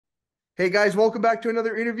Hey guys, welcome back to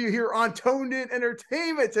another interview here on Toned In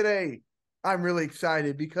Entertainment today. I'm really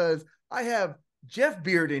excited because I have Jeff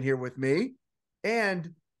Bearden here with me,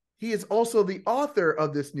 and he is also the author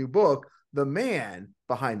of this new book, The Man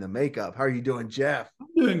Behind the Makeup. How are you doing, Jeff?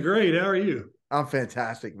 Doing great. How are you? I'm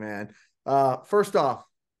fantastic, man. First off,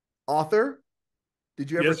 author,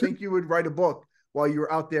 did you ever Yes, sir. think you would write a book while you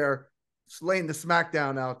were out there slaying the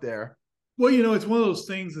smackdown out there? Well, it's one of those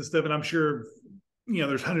things and stuff, and I'm sure,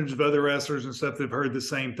 there's hundreds of other wrestlers and stuff that have heard the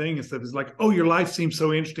same thing and stuff. It's like, oh, your life seems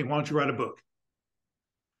so interesting. Why don't you write a book?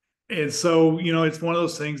 And so, it's one of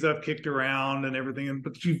those things that I've kicked around and everything.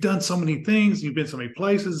 But you've done so many things, you've been so many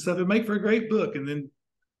places and stuff. It make for a great book. And then,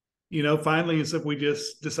 finally and stuff, we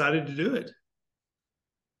just decided to do it.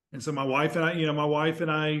 And so my wife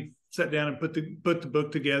and I sat down and put the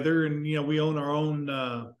book together, and we own our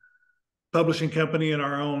own publishing company and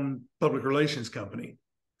our own public relations company.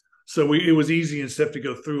 So it was easy and stuff to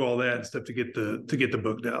go through all that and stuff to get the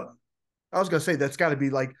book out. I was gonna say that's got to be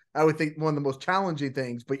like I would think one of the most challenging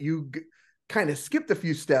things, but you kind of skipped a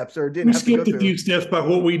few steps or didn't We have to go skipped a through. few steps by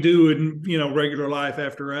what we do in regular life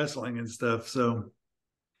after wrestling and stuff. So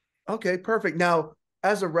Okay, perfect. Now,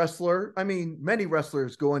 as a wrestler, I mean, many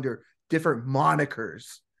wrestlers go under different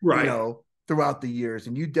monikers, right, throughout the years,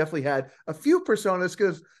 and you definitely had a few personas.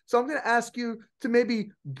 Because so I'm going to ask you to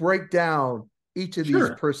maybe break down each of these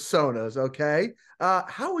sure. personas. Okay,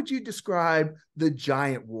 how would you describe the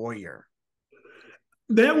Giant Warrior?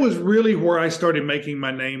 That was really where I started making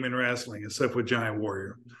my name in wrestling and stuff with Giant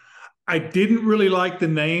Warrior. I didn't really like the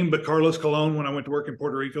name, but Carlos Colon, when I went to work in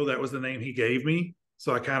Puerto Rico, that was the name he gave me.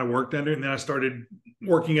 So I kind of worked under it, and then I started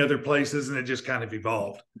working other places, and it just kind of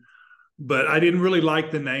evolved. But I didn't really like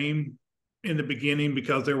the name in the beginning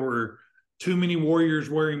because there were too many warriors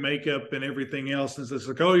wearing makeup and everything else. And it's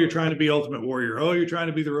like, oh, you're trying to be Ultimate Warrior. Oh, you're trying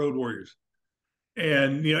to be the Road Warriors.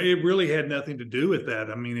 And it really had nothing to do with that.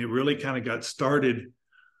 I mean, it really kind of got started.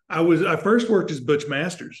 I first worked as Butch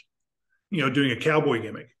Masters, doing a cowboy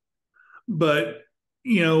gimmick. But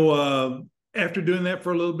you know, after doing that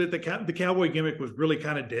for a little bit, the cowboy gimmick was really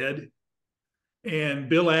kind of dead. And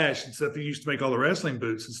Bill Ash and stuff, he used to make all the wrestling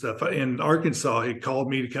boots and stuff in Arkansas. He called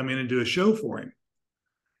me to come in and do a show for him.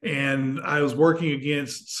 And I was working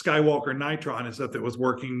against Skywalker Nitron and stuff that was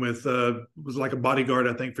working with was like a bodyguard,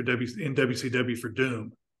 I think, in WCW for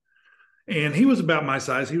Doom. And he was about my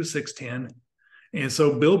size. He was 6'10". And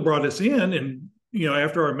so Bill brought us in, and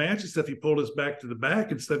after our match and stuff, he pulled us back to the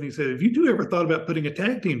back and stuff. And he said, "Have you two ever thought about putting a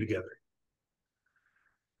tag team together?"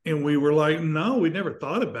 And we were like, "No, we never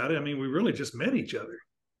thought about it. I mean, we really just met each other."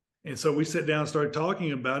 And so we sat down and started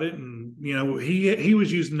talking about it. And he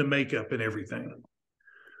was using the makeup and everything.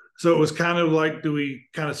 So it was kind of like, do we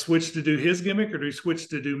kind of switch to do his gimmick, or do we switch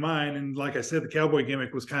to do mine? And like I said, the cowboy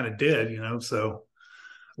gimmick was kind of dead, so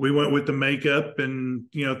we went with the makeup. And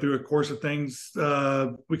through a course of things,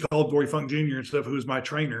 we called Dory Funk Jr. and stuff, who was my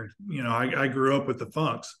trainer. I grew up with the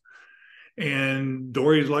Funks. And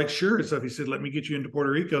Dory's like, sure and stuff. He said, let me get you into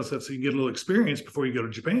Puerto Rico and stuff so you can get a little experience before you go to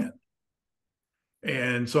Japan.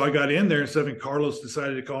 And so I got in there and stuff, and Carlos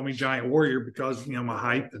decided to call me Giant Warrior because my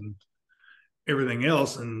height and everything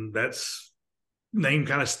else. And that's name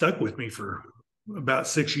kind of stuck with me for about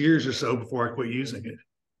 6 years or so before I quit using it.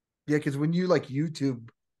 Yeah, because when you like YouTube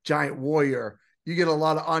Giant Warrior, you get a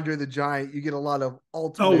lot of Andre the Giant, you get a lot of Oh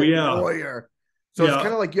Ultimate yeah. Warrior. So it's kind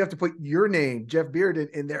Yeah. of like you have to put your name, Jeff Bearden,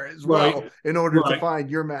 in there as Right. well in order to Right. find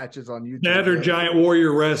your matches on YouTube. That or So Giant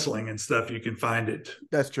Warrior Wrestling and stuff. You can find it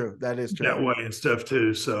that's true. That is that true. way and stuff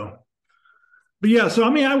too. So, but yeah, so I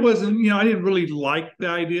mean, I wasn't, I didn't really like the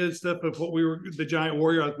idea and stuff of what we were, the Giant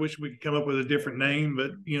Warrior. I wish we could come up with a different name, but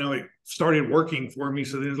it started working for me.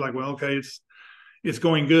 So then it's like, well, okay, it's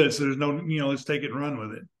going good. So there's no, let's take it and run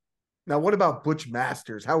with it. Now, what about Butch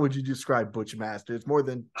Masters? How would you describe Butch Masters more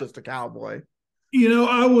than just a cowboy?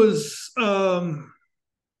 I was,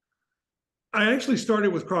 I actually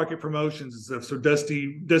started with Crockett Promotions and stuff. So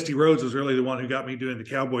Dusty Rhodes was really the one who got me doing the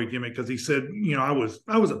cowboy gimmick, because he said, I was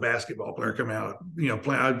a basketball player coming out,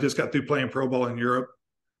 I just got through playing pro ball in Europe.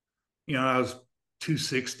 I was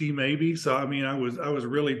 260 maybe. So I mean, I was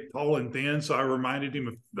really tall and thin. So I reminded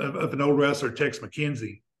him of an old wrestler, Tex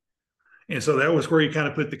McKenzie. And so that was where he kind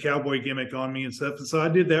of put the cowboy gimmick on me and stuff. And so I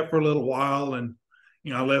did that for a little while, and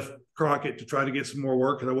I left Crockett to try to get some more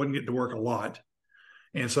work because I wasn't getting to work a lot.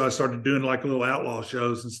 And so I started doing like little outlaw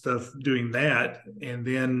shows and stuff, doing that. And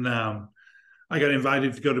then I got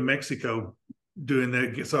invited to go to Mexico doing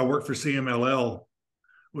that. So I worked for CMLL,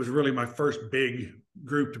 was really my first big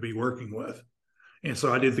group to be working with. And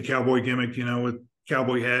so I did the cowboy gimmick, with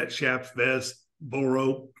cowboy hat, chaps, vest, bull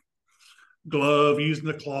rope, glove, using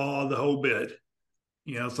the claw, the whole bit.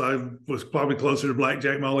 So I was probably closer to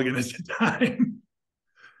Blackjack Mulligan at the time.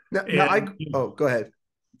 Now, go ahead.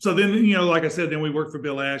 So then, like I said, then we worked for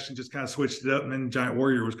Bill Ash and just kind of switched it up, and then Giant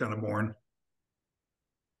Warrior was kind of born.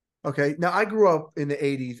 Okay. Now I grew up in the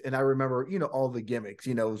 80s and I remember, all the gimmicks,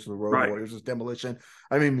 it was the Road Warriors, it was Demolition.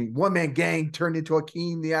 I mean, One Man Gang turned into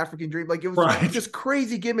Akeem, the African Dream. Like it was just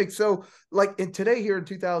crazy gimmicks. So like in today here in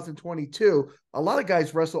 2022, a lot of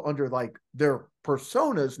guys wrestle under like their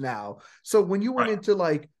personas now. So when you went into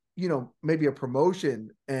like, maybe a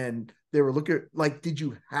promotion and they were looking like, did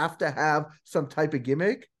you have to have some type of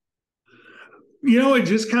gimmick? It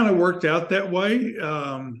just kind of worked out that way.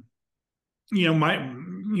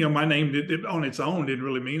 My name on its own didn't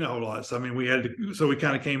really mean a whole lot. So I mean, we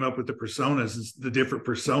kind of came up with the personas, the different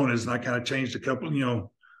personas, and I kind of changed a couple.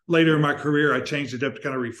 Later in my career, I changed it up to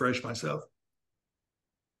kind of refresh myself.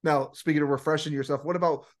 Now, speaking of refreshing yourself, what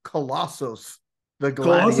about Colossus the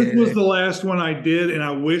Gladiator? Colossus was the last one I did, and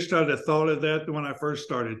I wished I'd have thought of that when I first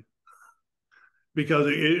started, because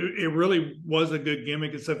it really was a good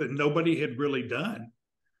gimmick and stuff that nobody had really done.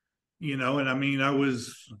 And I mean, I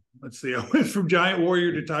went from Giant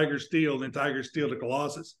Warrior to Tiger Steele, then Tiger Steele to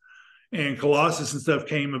Colossus. And Colossus and stuff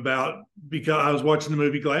came about because I was watching the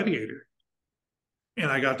movie Gladiator.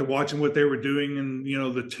 And I got to watching what they were doing, and,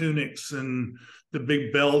 the tunics and the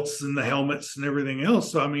big belts and the helmets and everything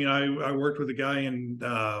else. So, I mean, I worked with a guy in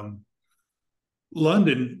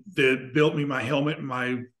London that built me my helmet and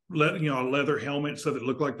my a leather helmet so that it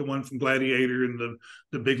looked like the one from Gladiator, and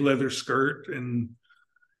the big leather skirt and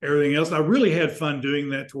everything else. I really had fun doing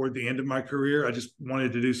that toward the end of my career. I just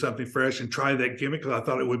wanted to do something fresh and try that gimmick because I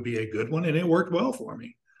thought it would be a good one, and it worked well for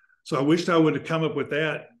me. So I wished I would have come up with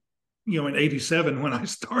that, in '87 when I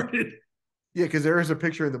started. Yeah, because there is a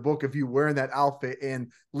picture in the book of you wearing that outfit,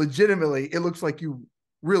 and legitimately, it looks like you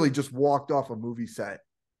really just walked off a movie set.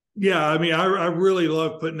 Yeah, I mean, I really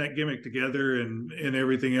love putting that gimmick together and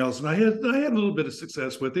everything else, and I had a little bit of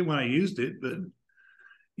success with it when I used it, but.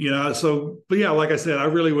 But yeah, like I said, I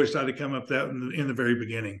really wished I'd have come up that in the very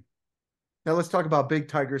beginning. Now let's talk about Big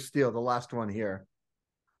Tiger Steele, the last one here.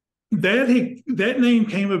 That name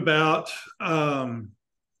came about. I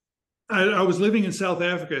was living in South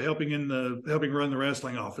Africa, helping run the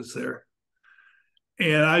wrestling office there,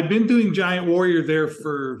 and I'd been doing Giant Warrior there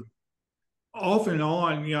for off and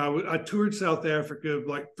on. I toured South Africa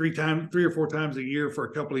like 3 or 4 times a year for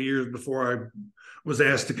a couple of years before I was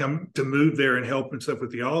asked to move there and help and stuff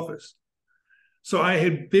with the office. So I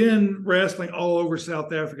had been wrestling all over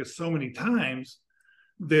South Africa so many times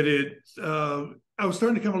that I was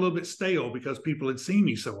starting to become a little bit stale because people had seen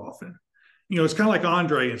me so often. It's kind of like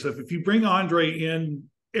Andre and stuff. If you bring Andre in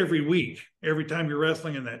every week, every time you're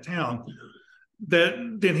wrestling in that town,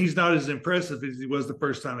 then he's not as impressive as he was the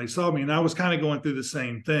first time they saw me. And I was kind of going through the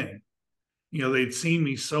same thing. They'd seen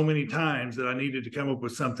me so many times that I needed to come up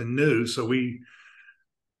with something new. So I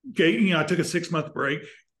took a 6-month break,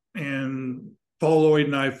 and Paul Lloyd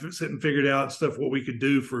and I sit and figured out what we could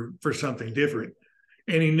do for something different.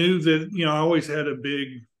 And he knew that, I always had a big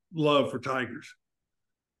love for tigers.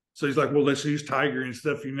 So he's like, well, let's use Tiger and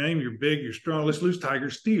stuff. You name, you're big, you're strong. Let's use Tiger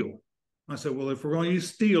Steele. I said, well, if we're going to use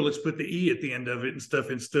steel, let's put the E at the end of it and stuff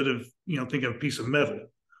instead of, thinking of a piece of metal.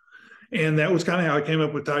 And that was kind of how I came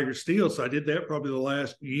up with Tiger Steele. So I did that probably the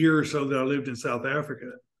last year or so that I lived in South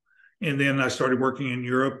Africa. And then I started working in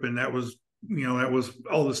Europe, and that was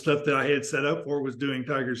all the stuff that I had set up for was doing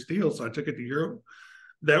Tiger Steele. So I took it to Europe.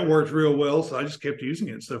 That worked real well. So I just kept using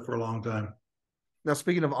it and stuff for a long time. Now,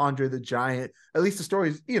 speaking of Andre the Giant, at least the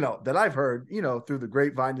stories, that I've heard, through the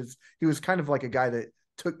grapevine, is he was kind of like a guy that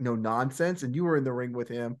took no nonsense, and you were in the ring with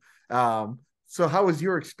him. So how was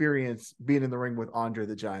your experience being in the ring with Andre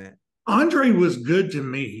the Giant? Andre was good to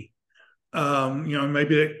me.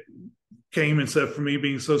 Maybe that came and stuff for me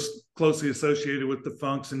being so closely associated with the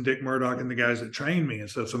Funks and Dick Murdoch and the guys that trained me and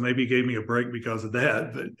stuff. So maybe he gave me a break because of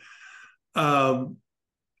that. But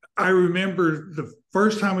I remember the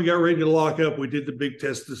first time we got ready to lock up, we did the big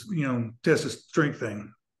test of strength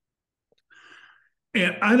thing.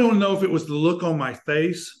 And I don't know if it was the look on my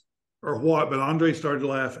face or what, but Andre started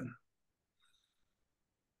laughing.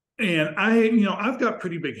 And I've got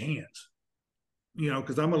pretty big hands,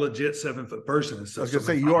 because I'm a legit 7-foot person and stuff. I was going to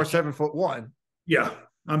say, you are 7'1". Yeah.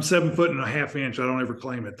 I'm 7'1.5" I don't ever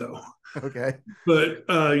claim it though. Okay. But,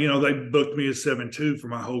 they booked me as 7'2" for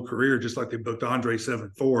my whole career, just like they booked Andre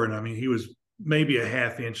 7'4". And I mean, he was maybe a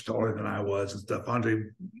half inch taller than I was and stuff. Andre,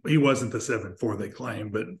 he wasn't the 7'4" they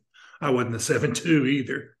claimed, but I wasn't the 7'2"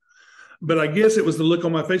 either. But I guess it was the look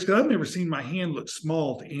on my face, because I've never seen my hand look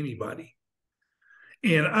small to anybody.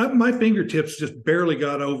 And my fingertips just barely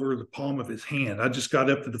got over the palm of his hand. I just got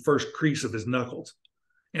up to the first crease of his knuckles.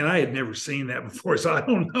 And I had never seen that before. So I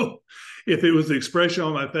don't know if it was the expression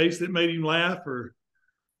on my face that made him laugh or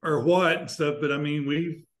what and stuff. But I mean,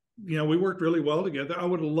 we worked really well together. I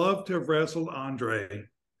would have loved to have wrestled Andre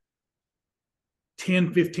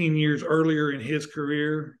 10, 15 years earlier in his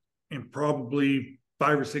career and probably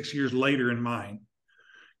 5 or 6 years later in mine.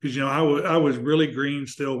 Because, I was really green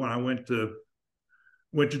still when I went to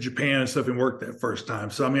Japan and stuff and worked that first time.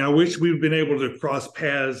 So, I mean, I wish we'd been able to cross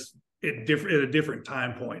paths at a different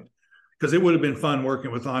time point, because it would have been fun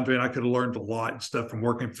working with Andre, and I could have learned a lot and stuff from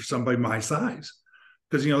working for somebody my size.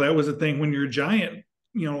 Because, that was the thing when you're a giant,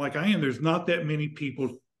 like I am, there's not that many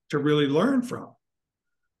people to really learn from.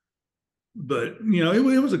 But,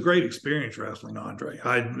 it was a great experience wrestling Andre.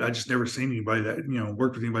 I just never seen anybody that,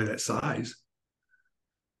 worked with anybody that size.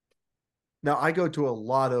 Now, I go to a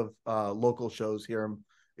lot of local shows here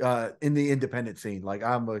in the independent scene. Like,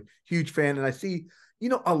 I'm a huge fan, and I see,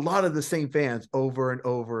 a lot of the same fans over and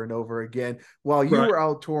over and over again. While you were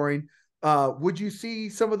out touring, would you see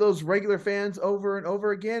some of those regular fans over and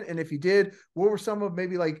over again? And if you did, what were some of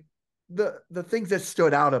maybe like the things that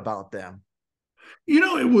stood out about them?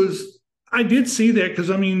 I did see that, because,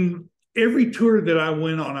 I mean, every tour that I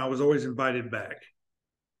went on, I was always invited back.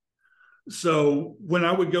 So when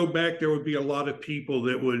I would go back, there would be a lot of people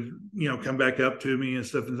that would, come back up to me and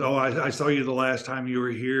stuff. And, I saw you the last time you were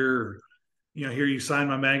here. Or, here you signed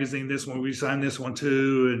my magazine, this one, we signed this one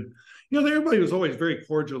too. And, everybody was always very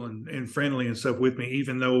cordial and friendly and stuff with me,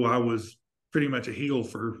 even though I was pretty much a heel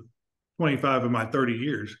for 25 of my 30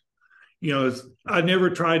 years. I never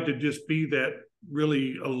tried to just be that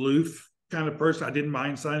really aloof kind of person. I didn't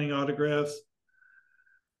mind signing autographs.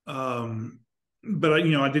 But I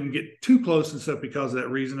didn't get too close and stuff because of that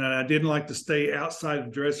reason. And I didn't like to stay outside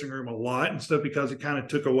the dressing room a lot and stuff, because it kind of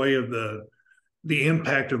took away of the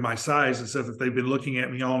impact of my size and stuff. If they've been looking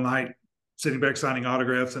at me all night, sitting back signing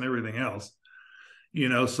autographs and everything else,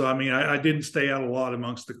 so I mean, I didn't stay out a lot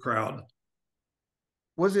amongst the crowd.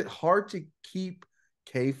 Was it hard to keep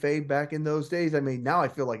kayfabe back in those days? I mean, now I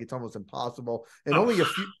feel like it's almost impossible, and only a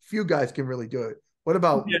few guys can really do it. What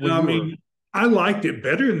about I liked it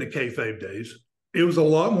better in the kayfabe days. It was a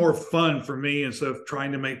lot more fun for me instead of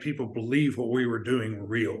trying to make people believe what we were doing were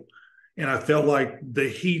real. And I felt like the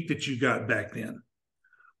heat that you got back then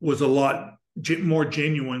was a lot more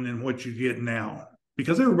genuine than what you get now,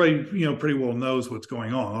 because everybody, pretty well knows what's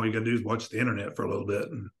going on. All you got to do is watch the internet for a little bit,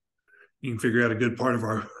 and you can figure out a good part of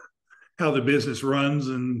how the business runs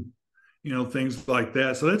and, things like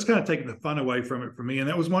that. So that's kind of taking the fun away from it for me. And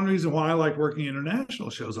that was one reason why I like working international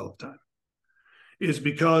shows all the time, is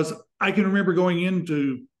because I can remember going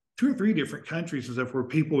into 2 or 3 different countries and stuff where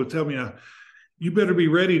people would tell me, you better be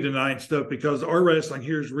ready tonight and stuff, because our wrestling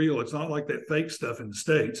here is real. It's not like that fake stuff in the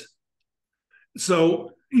States.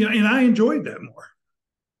 So, and I enjoyed that more.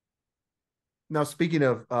 Now, speaking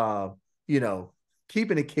of,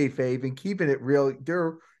 keeping it kayfabe and keeping it real,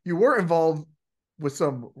 you were involved with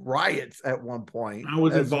some riots at one point. I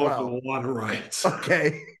was involved with a lot of riots.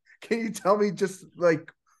 Okay. Can you tell me just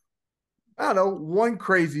like, I don't know, one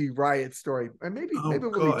crazy riot story? And maybe we'll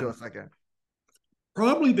leave to a second.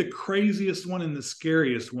 Probably the craziest one and the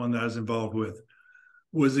scariest one that I was involved with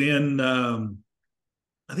was in,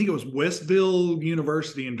 I think it was Westville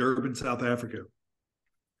University in Durban, South Africa.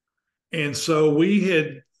 And so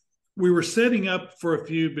we were setting up for a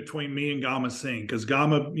feud between me and Gama Singh, because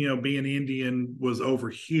Gama, being Indian, was over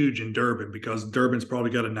huge in Durban, because Durban's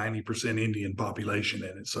probably got a 90% Indian population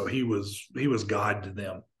in it. So he was God to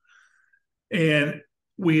them. And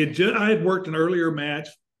I had worked an earlier match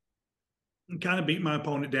and kind of beat my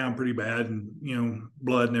opponent down pretty bad, and,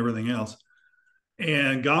 blood and everything else.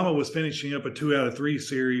 And Gama was finishing up a 2 out of 3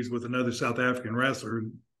 series with another South African wrestler.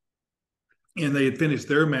 And they had finished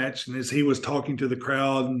their match. And as he was talking to the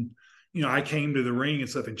crowd, and, I came to the ring and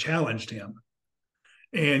stuff and challenged him.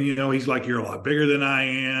 And, he's like, you're a lot bigger than I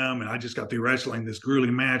am. And I just got through wrestling this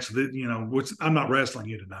grueling match that, I'm not wrestling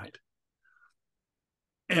you tonight.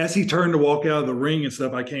 As he turned to walk out of the ring and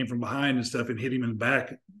stuff, I came from behind and stuff and hit him in the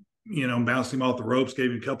back, bounced him off the ropes,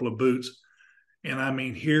 gave him a couple of boots. And I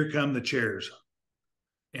mean, here come the chairs.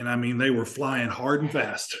 And I mean, they were flying hard and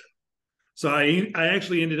fast. So I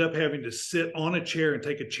actually ended up having to sit on a chair and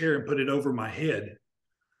take a chair and put it over my head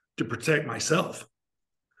to protect myself.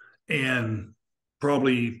 And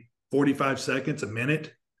probably 45 seconds, a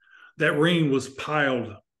minute, that ring was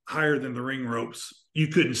piled higher than the ring ropes. You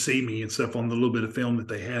couldn't see me and stuff on the little bit of film that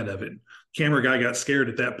they had of it. Camera guy got scared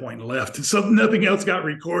at that point and left, and so nothing else got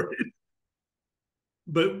recorded.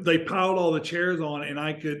 But they piled all the chairs on, and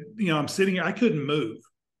I could, I'm sitting here, I couldn't move.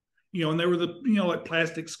 And there were the, like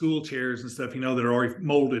plastic school chairs and stuff, that are already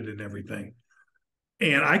molded and everything.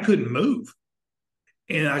 and I couldn't move.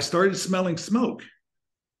 And I started smelling smoke.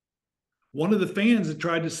 One of the fans had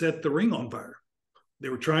tried to set the ring on fire. They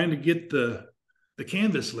were trying to get the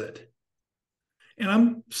canvas lit. And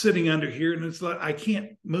I'm sitting under here, and it's like, I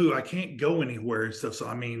can't move. I can't go anywhere and stuff. So,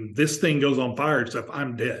 I mean, this thing goes on fire and stuff,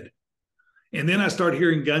 I'm dead. And then I start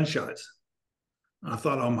hearing gunshots. I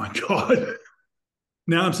thought, oh my God.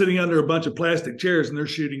 Now I'm sitting under a bunch of plastic chairs and they're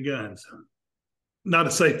shooting guns. Not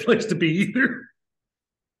a safe place to be either.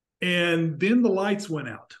 And then the lights went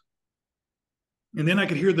out. And then I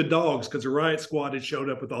could hear the dogs because the riot squad had showed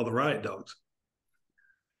up with all the riot dogs.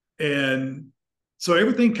 And so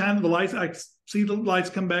everything kind of, the lights, I see the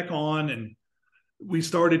lights come back on, and we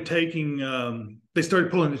started taking, they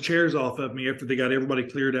started pulling the chairs off of me after they got everybody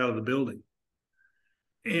cleared out of the building.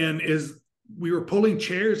 And as we were pulling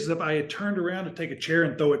chairs, as if I had turned around to take a chair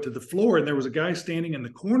and throw it to the floor, and there was a guy standing in the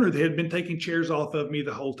corner that had been taking chairs off of me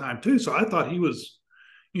the whole time too. So I thought he was,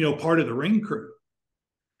 part of the ring crew.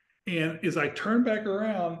 And as I turned back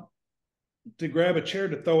around to grab a chair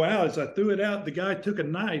to throw out, as I threw it out, the guy took a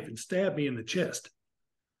knife and stabbed me in the chest.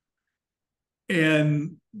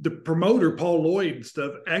 And the promoter, Paul Lloyd and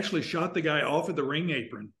stuff, actually shot the guy off of the ring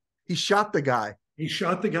apron. He shot the guy. He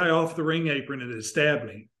shot the guy off the ring apron and it stabbed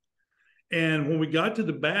me. And when we got to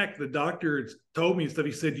the back, the doctor told me that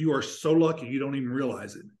he said, "You are so lucky, you don't even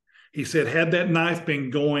realize it." He said, had that knife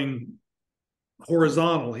been going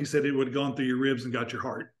horizontal, he said it would have gone through your ribs and got your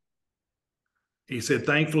heart. He said,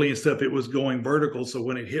 thankfully and stuff, it was going vertical. So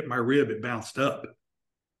when it hit my rib, it bounced up.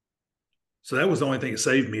 So that was the only thing that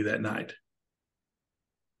saved me that night.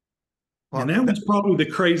 Well, and that was probably the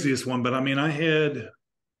craziest one. But I mean, I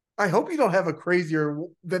hope you don't have a crazier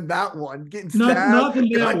than that one. Getting stabbed. Not than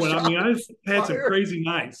that one. I mean, I've had some crazy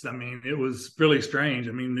nights. I mean, it was really strange.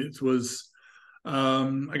 I mean, it was,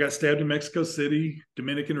 I got stabbed in Mexico City,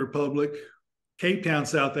 Dominican Republic, Cape Town,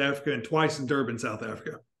 South Africa, and twice in Durban, South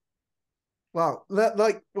Africa. Wow.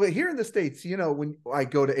 Here in the States, when I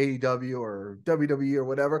go to AEW or WWE or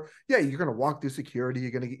whatever, yeah, you're going to walk through security.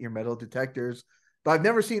 You're going to get your metal detectors. But I've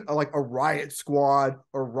never seen a riot squad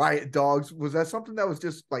or riot dogs. Was that something that was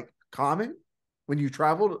just common when you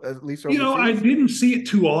traveled, at least overseas? I didn't see it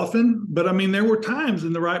too often, but I mean, there were times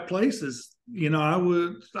in the right places, I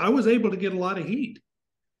was able to get a lot of heat.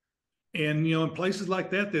 And, in places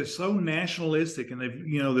like that, they're so nationalistic, and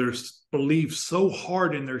they're believed so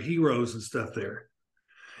hard in their heroes and stuff there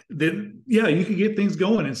that, yeah, you could get things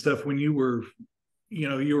going and stuff when you were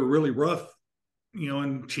really rough,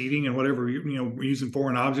 and cheating and whatever, using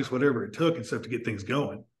foreign objects, whatever it took and stuff to get things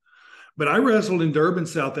going. But I wrestled in Durban,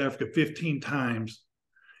 South Africa 15 times,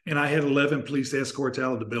 and I had 11 police escorts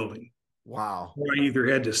out of the building. Wow. Where I either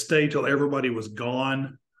had to stay till everybody was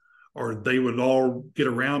gone, or they would all get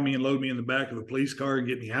around me and load me in the back of a police car and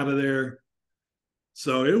get me out of there.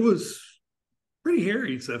 So it was pretty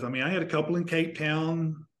hairy stuff. I mean, I had a couple in Cape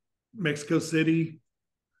Town, Mexico City.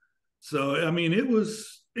 So, I mean,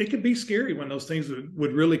 it could be scary when those things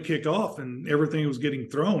would really kick off and everything was getting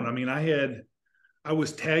thrown. I mean, I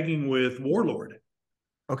was tagging with Warlord.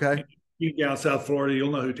 Okay. You down South Florida,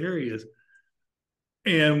 you'll know who Terry is.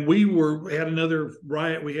 And we had another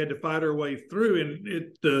riot we had to fight our way through.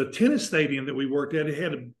 And the tennis stadium that we worked at, it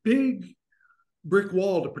had a big brick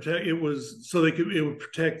wall to protect. It was so it would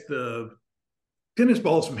protect the tennis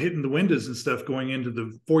balls from hitting the windows and stuff going into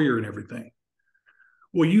the foyer and everything.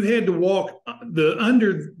 Well, you had to walk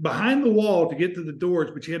behind the wall to get to the doors,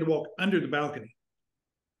 but you had to walk under the balcony.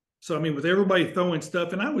 So, I mean, with everybody throwing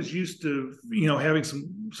stuff, and I was used to, having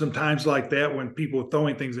some times like that when people were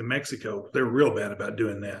throwing things in Mexico. They were real bad about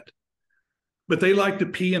doing that. But they like to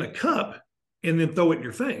pee in a cup and then throw it in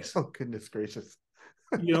your face. Oh, goodness gracious.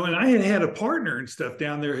 And I had a partner and stuff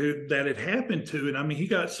down there that had happened to, and I mean, he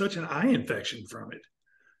got such an eye infection from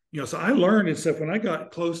it. So I learned and stuff when I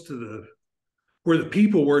got close to where the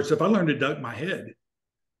people were and stuff, I learned to duck my head.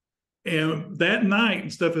 And that night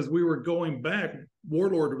and stuff, as we were going back,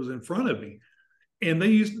 Warlord was in front of me, and they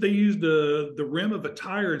used the rim of a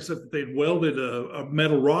tire and stuff that they'd welded a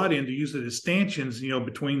metal rod in to use it as stanchions,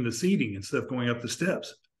 between the seating and stuff going up the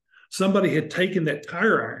steps. Somebody had taken that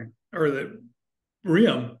tire iron or the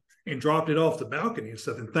rim and dropped it off the balcony and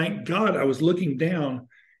stuff. And thank God I was looking down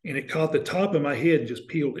and it caught the top of my head and just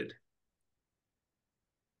peeled it.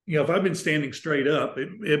 If I'd been standing straight up,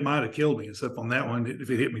 it might have killed me and stuff on that one if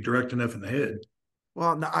it hit me direct enough in the head.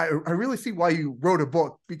 Well, no, I really see why you wrote a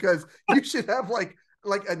book, because you should have like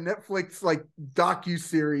a Netflix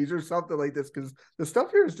docu-series or something like this, because the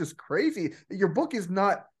stuff here is just crazy. Your book is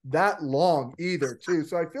not that long either, too.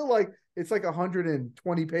 So I feel like it's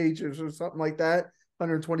 120 pages or something like that,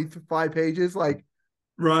 125 pages.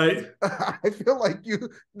 Right. I feel like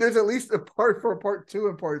there's at least a part for part 2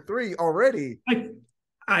 and part 3 already.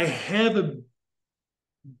 I have a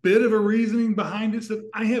bit of a reasoning behind it. So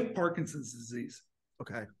I have Parkinson's disease.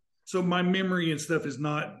 Okay. So my memory and stuff is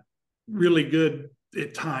not really good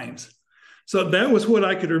at times. So that was what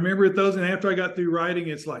I could remember at those. And after I got through writing,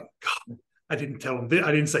 it's like, God, I didn't tell him this.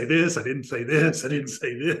 I didn't say this. I didn't say this. I didn't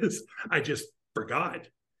say this. I just forgot.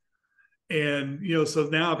 And, so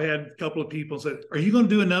now I've had a couple of people say, are you going to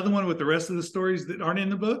do another one with the rest of the stories that aren't in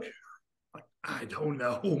the book? Like, I don't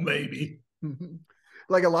know, maybe.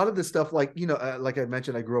 Like a lot of this stuff, like, like I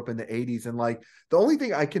mentioned, I grew up in the 80s, and like the only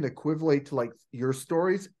thing I can equivalent to like your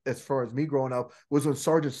stories as far as me growing up was when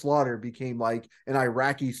Sergeant Slaughter became like an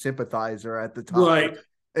Iraqi sympathizer at the time. Right.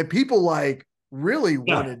 And people like really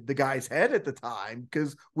Yeah. wanted the guy's head at the time,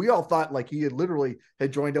 because we all thought like he had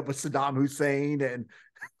joined up with Saddam Hussein and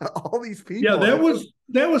all these people. Yeah,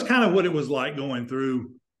 that was kind of what it was like going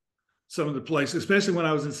through some of the places, especially when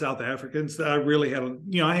I was in South Africa. And so I really had,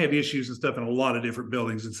 I had issues and stuff in a lot of different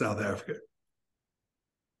buildings in South Africa.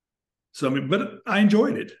 So, I mean, but I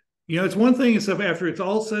enjoyed it. It's one thing and stuff after it's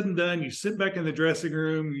all said and done, you sit back in the dressing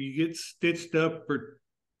room, you get stitched up or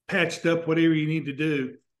patched up, whatever you need to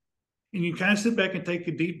do. And you kind of sit back and take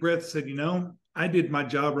a deep breath and say, I did my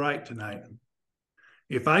job right tonight.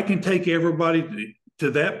 If I can take everybody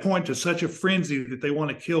to that point, to such a frenzy that they want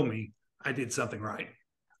to kill me, I did something right.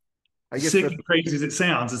 I guess sick and crazy as it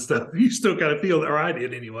sounds and stuff, you still got to feel that, or I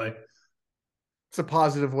did anyway. It's a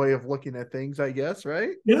positive way of looking at things, I guess,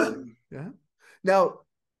 right? Yeah. Yeah. Now,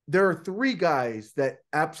 there are 3 guys that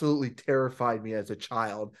absolutely terrified me as a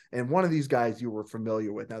child, and one of these guys you were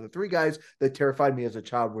familiar with. Now, the 3 guys that terrified me as a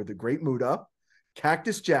child were the Great Muta,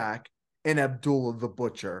 Cactus Jack, and Abdullah the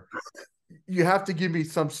Butcher. You have to give me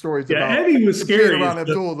some stories about Abby was scary around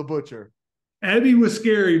Abdullah the Butcher. Abby was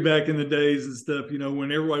scary back in the days and stuff,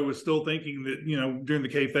 when everybody was still thinking that, during the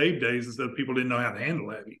kayfabe days and stuff, people didn't know how to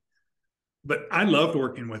handle Abby. But I loved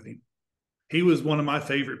working with him. He was one of my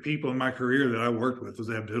favorite people in my career that I worked with,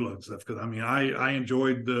 was Abdullah and stuff. Because, I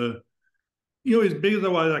enjoyed as big as I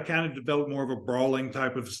was, I kind of developed more of a brawling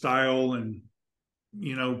type of style. And,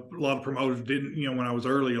 a lot of promoters didn't, when I was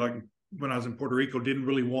early, like when I was in Puerto Rico, didn't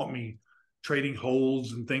really want me trading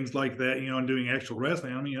holds and things like that, and doing actual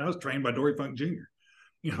wrestling. I was trained by Dory Funk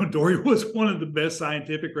Jr. Dory was one of the best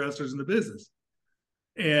scientific wrestlers in the business.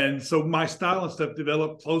 And so my style and stuff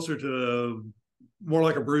developed closer to more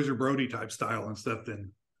like a Bruiser Brody type style and stuff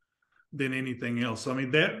than anything else. So,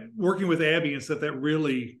 that working with Abby and stuff, that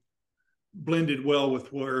really blended well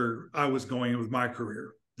with where I was going with my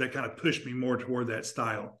career. That kind of pushed me more toward that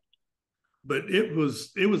style. But it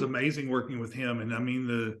was amazing working with him.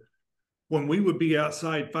 And when we would be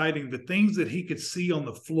outside fighting, the things that he could see on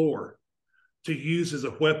the floor to use as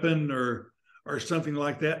a weapon or something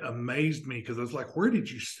like that amazed me, because I was like,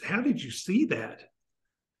 how did you see that?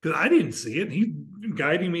 Because I didn't see it. And he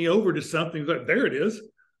guiding me over to something, like, there it is.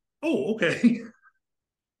 Oh, okay.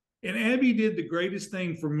 And Abby did the greatest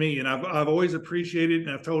thing for me. And I've always appreciated it.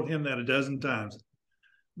 And I've told him that a dozen times.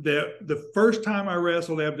 That the first time I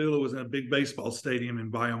wrestled Abdullah was in a big baseball stadium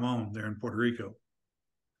in Bayamon there in Puerto Rico.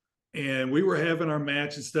 And we were having our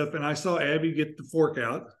match and stuff, and I saw Abby get the fork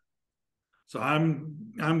out. So I'm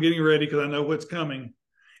getting ready because I know what's coming.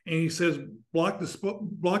 And he says, block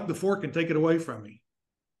the fork and take it away from me.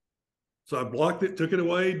 So I blocked it, took it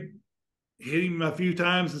away, hit him a few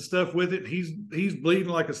times and stuff with it. He's bleeding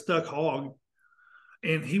like a stuck hog.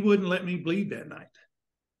 And he wouldn't let me bleed that night.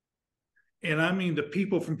 And the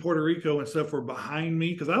people from Puerto Rico and stuff were behind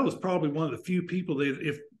me, because I was probably one of the few people that,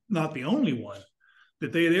 if not the only one,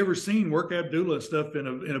 that they had ever seen work Abdullah and stuff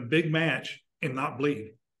in a big match and not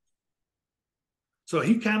bleed. So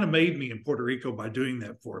he kind of made me in Puerto Rico by doing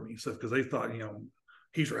that for me. So, because they thought,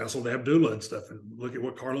 he's wrestled Abdullah and stuff, and look at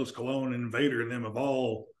what Carlos Colon and Vader and them have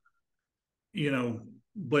all,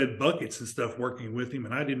 bled buckets and stuff working with him,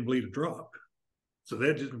 and I didn't bleed a drop. So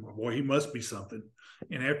that just, boy, he must be something.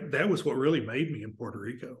 And that was what really made me in Puerto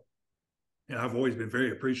Rico. And I've always been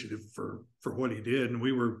very appreciative for what he did. And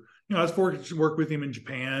we were, I was fortunate to work with him in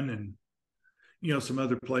Japan and, some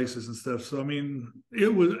other places and stuff. So,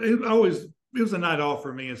 it was a night off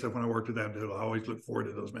for me and stuff when I worked with Abdullah. I always look forward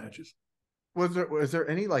to those matches. Was there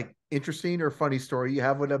any like interesting or funny story you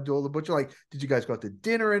have with Abdullah the Butcher? Like, did you guys go out to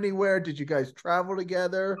dinner anywhere? Did you guys travel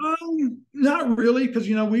together? Not really, because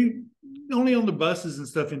we only on the buses and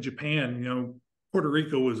stuff in Japan. Puerto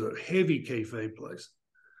Rico was a heavy kayfabe place,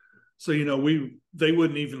 so they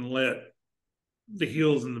wouldn't even let the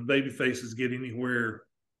heels and the baby faces get anywhere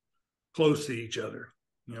close to each other.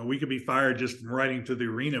 We could be fired just from riding to the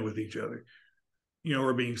arena with each other.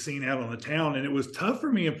 or being seen out on the town. And it was tough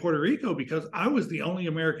for me in Puerto Rico because I was the only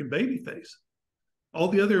American babyface. All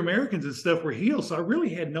the other Americans and stuff were heels. So I really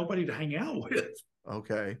had nobody to hang out with.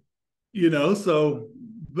 Okay. So,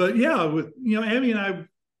 but yeah, with, Abby and I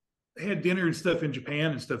had dinner and stuff in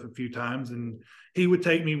Japan and stuff a few times. And he would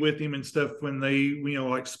take me with him and stuff when they,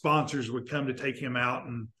 like sponsors would come to take him out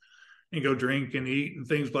and go drink and eat and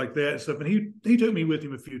things like that and stuff. And he took me with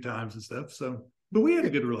him a few times and stuff. So, but we had a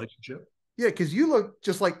good relationship. Yeah, because you look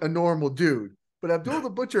just like a normal dude, but Abdul the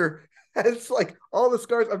Butcher has like all the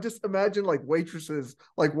scars. I'm just imagine like waitresses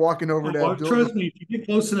like walking over to Abdul. Trust me, if you get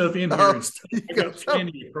close enough in here and stuff, I got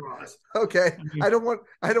plenty across. Okay, I don't want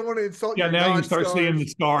to insult. Yeah, now you start seeing the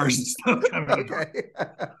scars and stuff coming. Okay,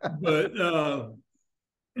 but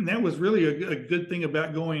and that was really a good thing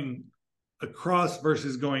about going across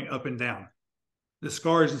versus going up and down. The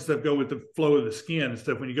scars and stuff go with the flow of the skin and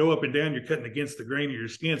stuff. When you go up and down, you're cutting against the grain of your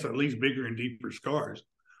skin, so it leaves bigger and deeper scars.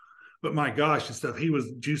 But my gosh, and stuff, he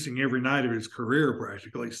was juicing every night of his career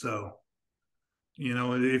practically. So,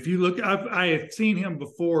 if you look, I have seen him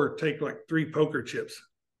before take like 3 poker chips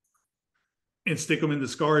and stick them in the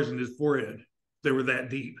scars in his forehead. They were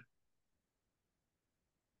that deep.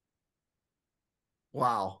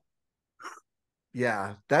 Wow.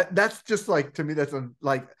 Yeah, that's just like, to me, that's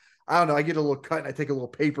like, I don't know. I get a little cut and I take a little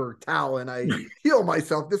paper towel and I heal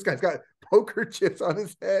myself. This guy's got poker chips on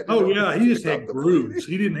his head. Oh yeah, he just had grooves.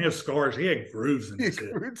 He didn't have scars. He had grooves in his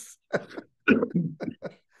head.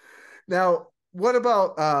 Now, what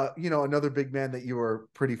about another big man that you were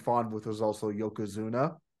pretty fond with was also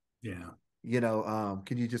Yokozuna. Yeah.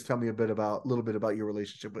 Can you just tell me a little bit about your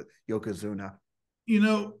relationship with Yokozuna?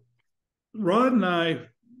 Rod and I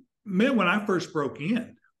met when I first broke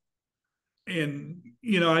in. And,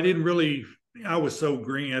 I was so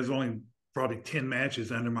green. I was only probably 10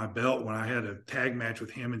 matches under my belt when I had a tag match with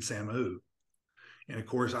him and Samu. And of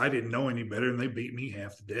course, I didn't know any better and they beat me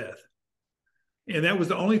half to death. And that was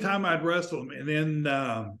the only time I'd wrestled him. And then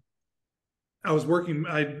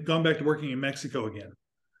I'd gone back to working in Mexico again,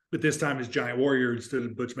 but this time as Giant Warrior instead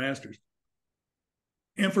of Butch Masters.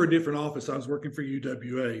 And for a different office, I was working for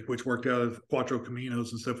UWA, which worked out of Cuatro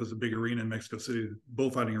Caminos and stuff, was a big arena in Mexico City,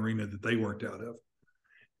 bullfighting arena that they worked out of.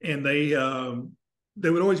 And they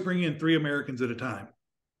would always bring in 3 Americans at a time.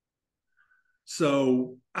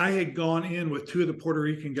 So I had gone in with 2 of the Puerto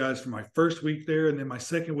Rican guys for my first week there. And then my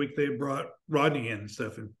second week, they brought Rodney in and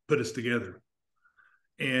stuff and put us together.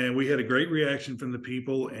 And we had a great reaction from the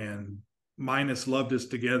people, and Minus loved us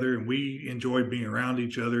together, and we enjoyed being around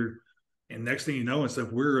each other. And next thing you know and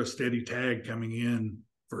stuff, we're a steady tag coming in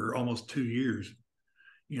for almost 2 years.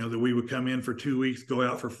 That we would come in for 2 weeks, go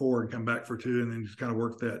out for 4 and come back for 2, and then just kind of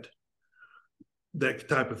work that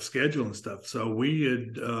type of schedule and stuff. So we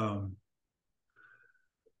had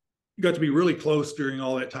got to be really close during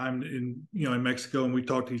all that time in Mexico, and we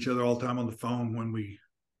talked to each other all the time on the phone when we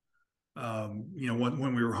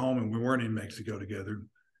when we were home and we weren't in Mexico together.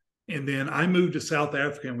 And then I moved to South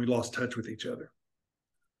Africa and we lost touch with each other.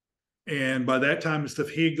 And by that time and stuff,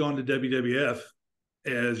 he had gone to WWF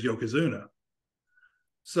as Yokozuna.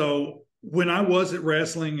 So when I was at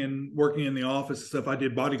wrestling and working in the office and stuff, I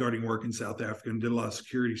did bodyguarding work in South Africa and did a lot of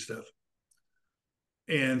security stuff.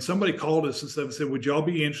 And somebody called us and stuff and said, would y'all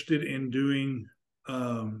be interested in doing,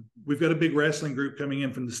 we've got a big wrestling group coming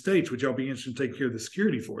in from the States. Would y'all be interested in taking care of the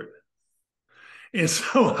security for it? And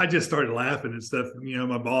so I just started laughing and stuff.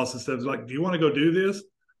 My boss and stuff was like, do you want to go do this?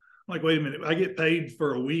 I'm like, wait a minute. I get paid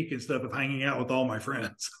for a week and stuff of hanging out with all my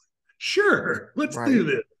friends. Sure, let's do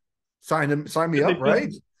this. Sign me up,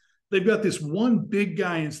 right? They've got this one big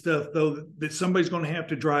guy and stuff, though, that somebody's going to have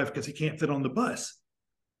to drive because he can't fit on the bus.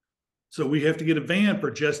 So we have to get a van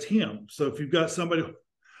for just him. So if you've got somebody,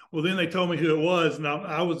 well, then they told me who it was, and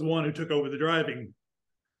I was the one who took over the driving,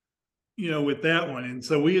 with that one. And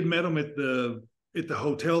so we had met them at the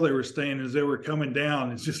hotel they were staying. As they were coming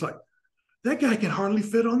down, it's just like, that guy can hardly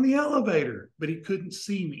fit on the elevator, but he couldn't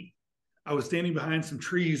see me. I was standing behind some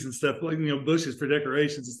trees and stuff, like, bushes for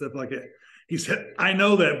decorations and stuff like that. He said, I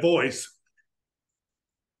know that voice.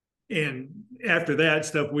 And after that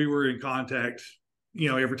stuff, we were in contact,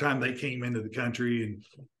 every time they came into the country, and,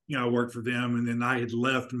 I worked for them. And then I had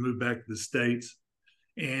left and moved back to the States.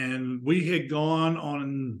 And we had gone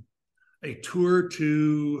on a tour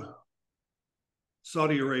to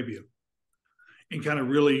Saudi Arabia and kind of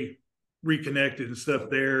really reconnected and stuff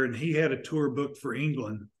there. And he had a tour booked for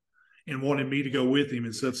England and wanted me to go with him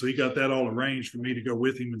and stuff. So he got that all arranged for me to go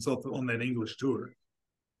with him and stuff on that English tour.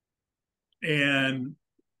 And,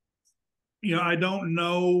 I don't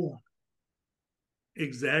know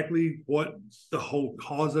exactly what the whole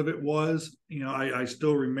cause of it was. I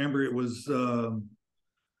still remember it was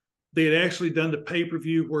they had actually done the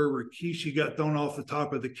pay-per-view where Rikishi got thrown off the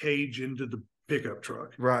top of the cage into the pickup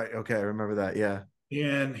truck. Right. Okay. I remember that. Yeah.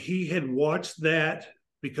 And he had watched that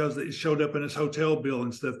because it showed up in his hotel bill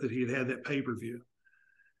and stuff that he had that pay-per-view.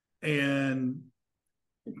 And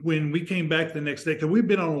when we came back the next day, because we've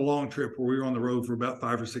been on a long trip where we were on the road for about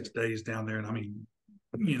 5 or 6 days down there. And I mean,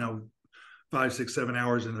 5, 6, 7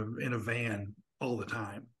 hours in a van all the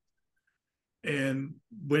time. And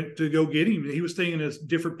went to go get him. He was staying in a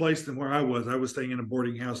different place than where I was. I was staying in a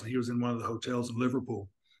boarding house, and he was in one of the hotels in Liverpool.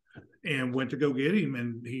 And went to go get him,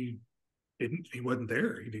 and he wasn't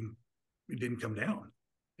there. He didn't come down.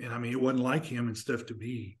 And I mean, it wasn't like him and stuff to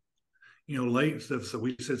be, late and stuff. So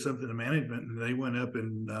we said something to management, and they went up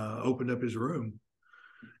and opened up his room,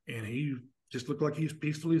 and he just looked like he was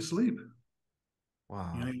peacefully asleep.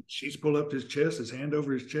 Wow. She's pulled up his chest, his hand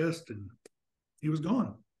over his chest, and he was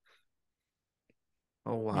gone.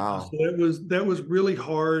 Oh, wow. So that was really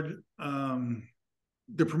hard.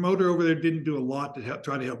 The promoter over there didn't do a lot to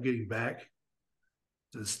try to help get him back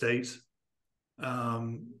to the States.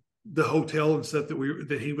 The hotel and stuff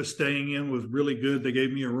that he was staying in was really good. They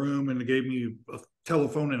gave me a room, and they gave me a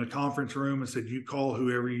telephone in a conference room and said, you call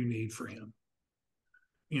whoever you need for him.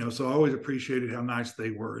 So I always appreciated how nice they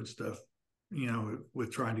were and stuff,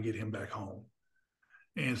 with trying to get him back home.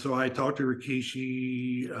 And so I talked to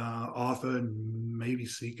Rikishi, Offa, and maybe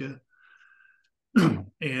Sika.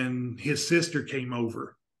 And his sister came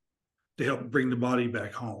over to help bring the body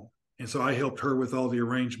back home. And so I helped her with all the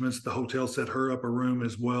arrangements. The hotel set her up a room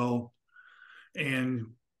as well. And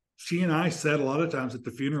she and I sat a lot of times at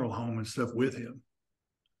the funeral home and stuff with him,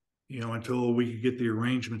 until we could get the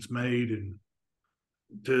arrangements made and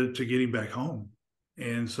to get him back home.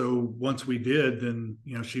 And so once we did, then,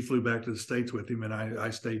 she flew back to the States with him, and I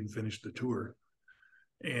stayed and finished the tour.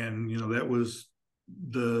 And, that was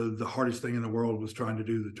the hardest thing in the world, was trying to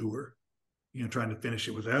do the tour, trying to finish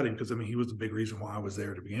it without him. Because, I mean, he was the big reason why I was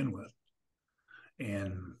there to begin with.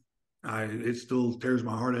 And it still tears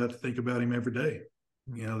my heart out to think about him every day.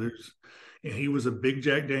 And he was a big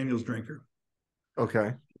Jack Daniels drinker.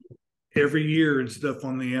 Okay. Every year and stuff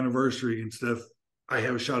on the anniversary and stuff, I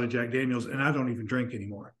have a shot of Jack Daniels, and I don't even drink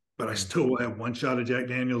anymore, but I still will have one shot of Jack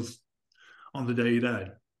Daniels on the day he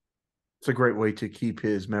died. It's a great way to keep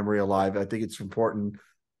his memory alive. I think it's important.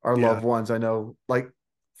 Our loved ones, I know, like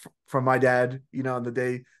from my dad, on the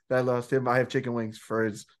day that I lost him, I have chicken wings for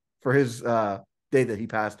his day that he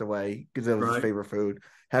passed away, because it was his favorite food.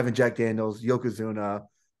 Having Jack Daniels, Yokozuna,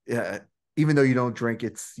 even though you don't drink,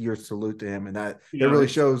 it's your salute to him. And that it really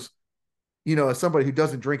shows, as somebody who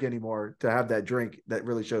doesn't drink anymore, to have that drink, that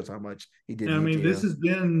really shows how much he did. I mean, this has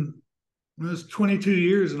been, it was 22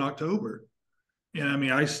 years in October. And I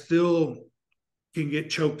mean, I still can get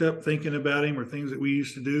choked up thinking about him, or things that we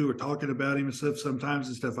used to do, or talking about him and stuff. Sometimes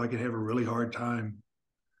and stuff, I can have a really hard time,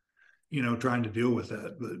 trying to deal with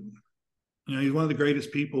that. But, he's one of the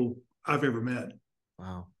greatest people I've ever met.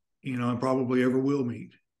 Wow. And probably ever will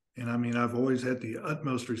meet. And I mean, I've always had the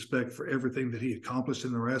utmost respect for everything that he accomplished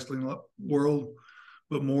in the wrestling world,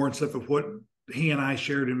 but more and stuff of what he and I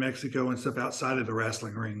shared in Mexico and stuff outside of the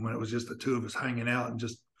wrestling ring, when it was just the two of us hanging out and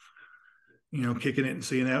just, kicking it and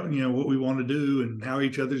seeing out, what we want to do and how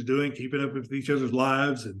each other's doing, keeping up with each other's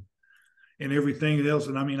lives and everything else.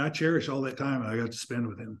 And I mean, I cherish all that time I got to spend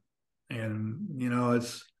with him. And,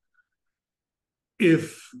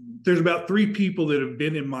 if there's about 3 people that have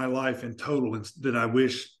been in my life in total that I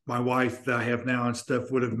wish my wife that I have now and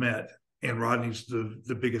stuff would have met, and Rodney's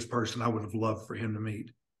the biggest person I would have loved for him to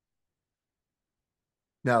meet.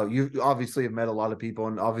 Now, you obviously have met a lot of people,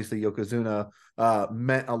 and obviously Yokozuna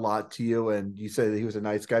meant a lot to you, and you say that he was a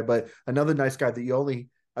nice guy, but another nice guy that you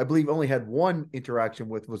I believe only had one interaction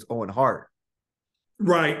with was Owen Hart.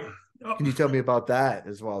 Right. Can you tell me about that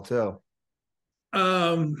as well, too?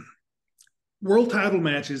 World title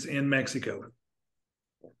matches in Mexico.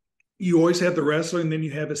 You always have the wrestler, and then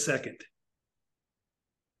you have a second.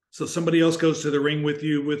 So somebody else goes to the ring with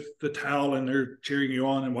you with the towel, and they're cheering you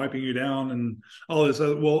on and wiping you down and all this.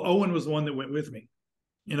 Well, Owen was the one that went with me,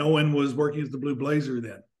 and Owen was working as the Blue Blazer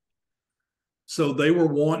then. So they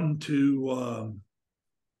were wanting to,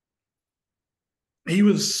 they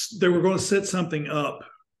were going to set something up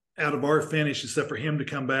out of our finish, except for him to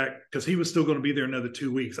come back, because he was still going to be there another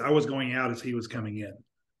 2 weeks. I was going out as he was coming in.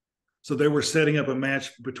 So they were setting up a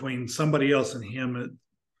match between somebody else and him,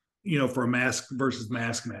 for a mask versus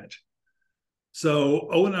mask match. So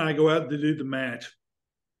Owen and I go out to do the match.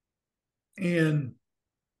 And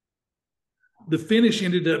the finish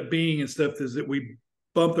ended up being and stuff is that we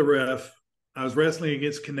bumped the ref, I was wrestling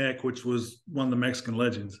against Connect, which was one of the Mexican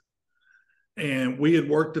legends. And we had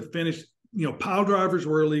worked to finish, pile drivers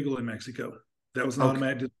were illegal in Mexico. That was an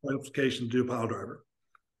automatic disqualification to do a pile driver.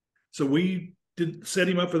 So we set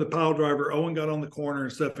him up for the pile driver. Owen got on the corner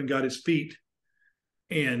and stuff and got his feet.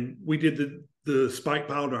 And we did the spike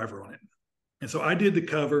pile driver on it. And so I did the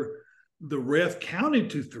cover. The ref counted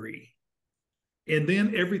to 3. And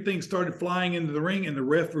then everything started flying into the ring, and the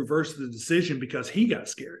ref reversed the decision because he got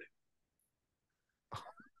scared.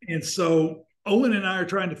 And so Owen and I are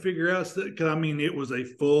trying to figure out, because it was a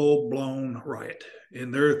full-blown riot,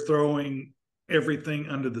 and they're throwing everything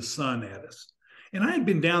under the sun at us. And I had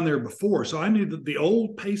been down there before, so I knew that the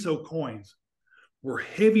old peso coins were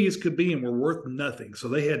heavy as could be and were worth nothing. So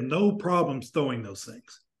they had no problems throwing those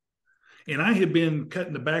things. And I had been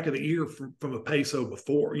cutting the back of the ear from a peso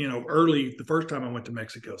before, early the first time I went to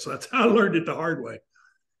Mexico. So that's how I learned it the hard way.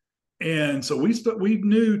 And so we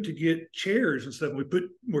knew to get chairs and stuff.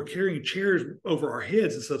 We're carrying chairs over our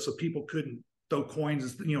heads and stuff so people couldn't throw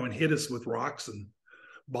coins, and hit us with rocks and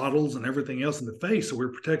bottles and everything else in the face. So we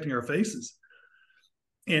were protecting our faces.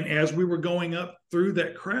 And as we were going up through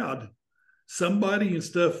that crowd, somebody and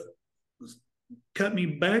stuff cut me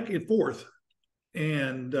back and forth.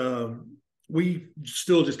 And we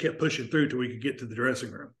still just kept pushing through till we could get to the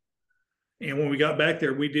dressing room. And when we got back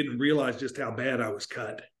there, we didn't realize just how bad I was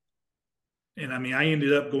cut. And I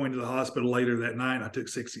ended up going to the hospital later that night. I took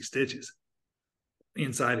 60 stitches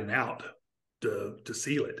inside and out to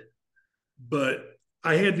seal it. But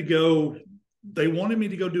I had to go. They wanted me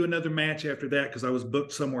to go do another match after that because I was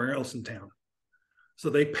booked somewhere else in town. So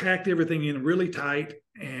they packed everything in really tight.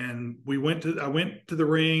 And I went to the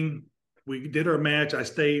ring. We did our match. I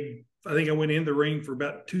think I went in the ring for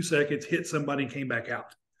about 2 seconds, hit somebody, and came back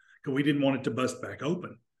out because we didn't want it to bust back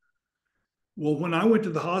open. Well, when I went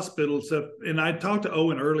to the hospital and stuff, and I talked to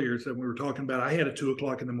Owen earlier, so we were talking about, I had a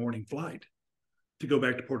 2:00 in the morning flight to go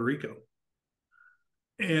back to Puerto Rico.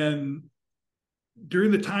 And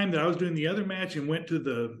during the time that I was doing the other match and went to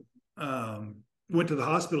the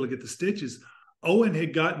hospital to get the stitches, Owen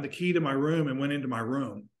had gotten the key to my room and went into my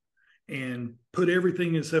room and put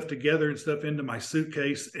everything and stuff together and stuff into my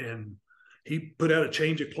suitcase. And he put out a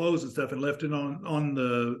change of clothes and stuff and left it on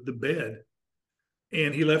the bed.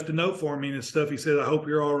 And he left a note for me and stuff. He said, "I hope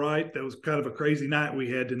you're all right. That was kind of a crazy night we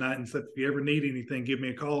had tonight and stuff. If you ever need anything, give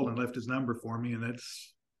me a call," and left his number for me. And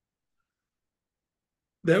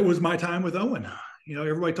that was my time with Owen.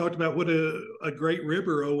 Everybody talked about what a great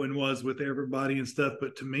ribber Owen was with everybody and stuff.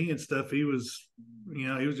 But to me and stuff, he was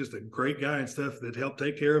just a great guy and stuff that helped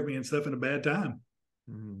take care of me and stuff in a bad time.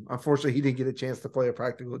 Unfortunately, he didn't get a chance to play a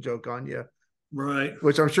practical joke on you. Right.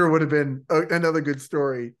 Which I'm sure would have been another good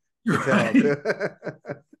story. Right.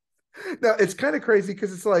 Now, it's kind of crazy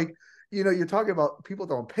because it's like, you're talking about people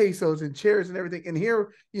throwing pesos and chairs and everything. And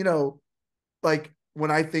here, like,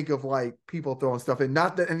 when I think of like people throwing stuff, and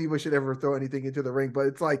not that anybody should ever throw anything into the ring, but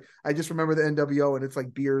it's like, I just remember the NWO and it's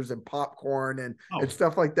like beers and popcorn and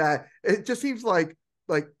stuff like that. It just seems like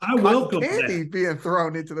I welcome candy that being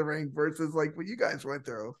thrown into the ring versus like what you guys went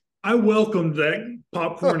through. I welcomed that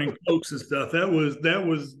popcorn and Cokes and stuff. That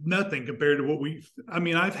was nothing compared to what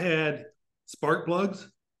I've had spark plugs,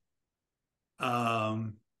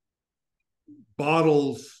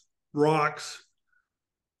 bottles, rocks,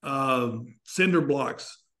 cinder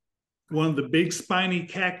blocks, one of the big spiny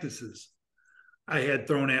cactuses I had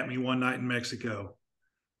thrown at me one night in Mexico.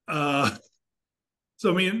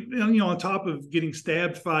 So on top of getting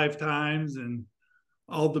stabbed 5 times and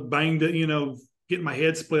all the banged, getting my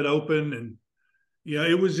head split open, and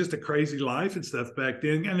it was just a crazy life and stuff back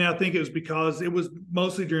then. And I think it was because it was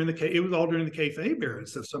mostly during the kayfabe era and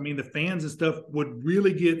stuff. So the fans and stuff would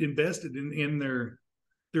really get invested in their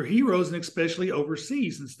heroes, and especially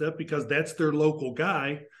overseas and stuff, because that's their local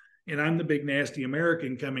guy. And I'm the big nasty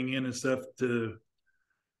American coming in and stuff to,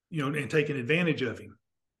 and taking advantage of him.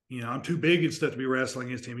 I'm too big and stuff to be wrestling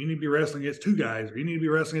against him. You need to be wrestling against 2 guys, or you need to be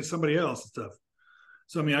wrestling against somebody else and stuff.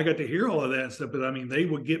 So, I got to hear all of that and stuff, but they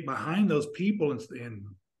would get behind those people, and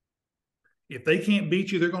if they can't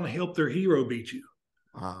beat you, they're going to help their hero beat you.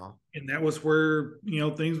 Wow. And that was where,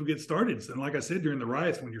 things would get started. And like I said, during the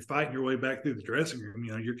riots, when you're fighting your way back through the dressing room,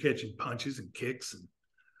 you're catching punches and kicks and,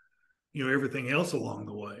 everything else along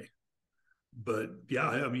the way. But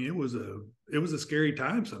yeah, it was a scary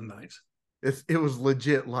time some nights. It was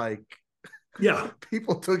legit. Like, yeah,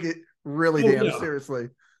 people took it really seriously.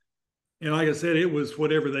 And like I said, it was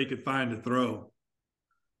whatever they could find to throw.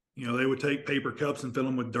 They would take paper cups and fill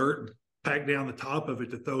them with dirt and pack down the top of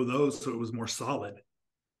it to throw those so it was more solid.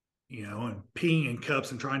 And peeing in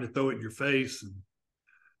cups and trying to throw it in your face. And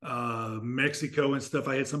Mexico and stuff,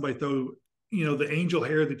 I had somebody throw the angel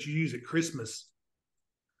hair that you use at Christmas.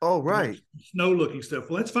 Oh, right. Snow looking stuff.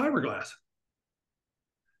 Well, that's fiberglass.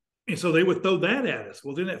 And so they would throw that at us.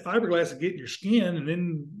 Well, then that fiberglass would get in your skin, and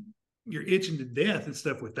then you're itching to death and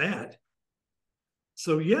stuff with that.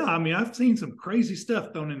 So, yeah, I mean, I've seen some crazy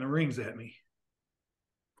stuff thrown in the rings at me.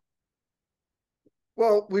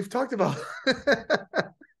 Well, we've talked about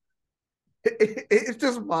it's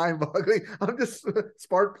just mind-boggling. I'm just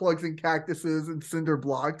spark plugs and cactuses and cinder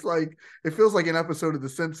blocks. Like, it feels like an episode of The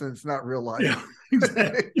Simpsons, not real life. Yeah,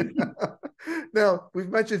 exactly. Now, we've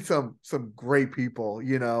mentioned some great people.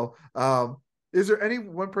 Is there any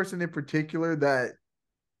one person in particular that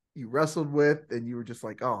you wrestled with and you were just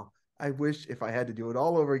like, oh, I wish if I had to do it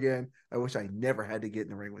all over again, I wish I never had to get in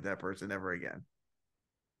the ring with that person ever again?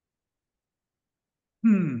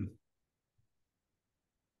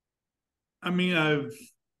 I mean, I've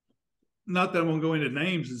not that I won't go into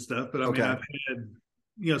names and stuff, but I mean, I've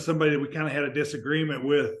had, somebody that we kind of had a disagreement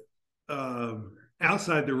with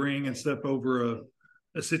outside the ring and stuff over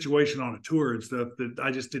a situation on a tour and stuff that I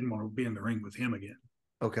just didn't want to be in the ring with him again.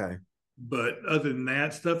 Okay. But other than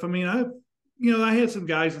that stuff, I mean, I had some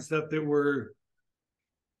guys and stuff that were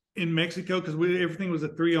in Mexico because everything was a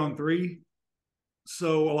 3-on-3.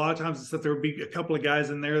 So a lot of times and stuff, there would be a couple of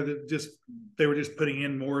guys in there that they were just putting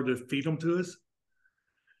in more to feed them to us.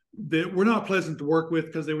 That were not pleasant to work with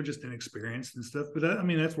because they were just inexperienced and stuff. But I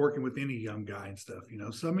mean, that's working with any young guy and stuff,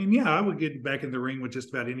 So I mean, yeah, I would get back in the ring with just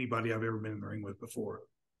about anybody I've ever been in the ring with before.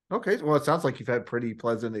 Okay, well, it sounds like you've had pretty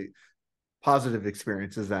pleasant, positive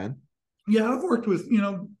experiences then. Yeah, I've worked with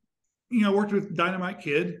worked with Dynamite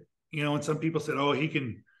Kid, and some people said, oh, he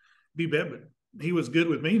can be better, but he was good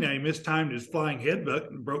with me. Now he mistimed his flying headbutt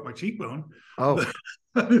and broke my cheekbone. Oh, but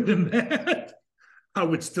other than that, I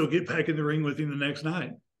would still get back in the ring with him the next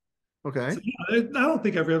night. Okay. So, I don't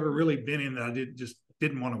think I've ever really been in that I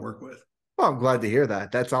didn't want to work with. Well, I'm glad to hear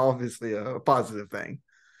that. That's obviously a positive thing.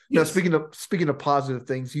 Yes. Now, speaking of positive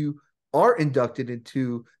things, you are inducted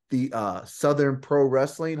into the Southern Pro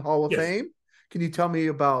Wrestling Hall of Fame. Can you tell me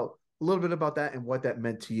a little bit about that and what that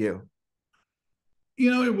meant to you?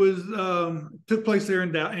 It was took place there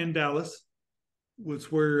in Dallas,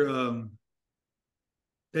 was where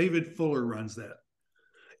David Fuller runs that,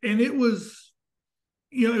 and it was.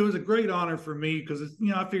 It was a great honor for me because,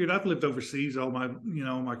 I figured I've lived overseas all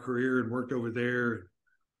my career and worked over there.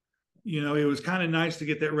 It was kind of nice to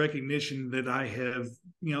get that recognition that I have,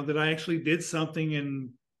 that I actually did something and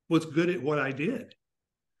was good at what I did.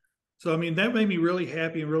 So, I mean, that made me really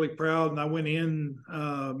happy and really proud. And I went in,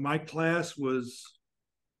 my class was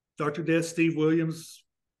Dr. Death, Steve Williams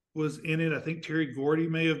was in it. I think Terry Gordy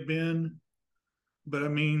may have been, but I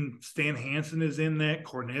mean, Stan Hansen is in that,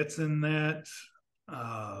 Cornette's in that.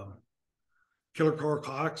 Killer Carl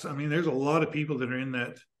Cox. I mean, there's a lot of people that are in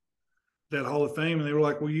that Hall of Fame, and they were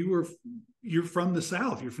like, "Well, you're from the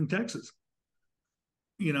South, you're from Texas,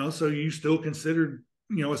 so you still considered,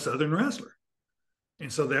 a Southern wrestler." And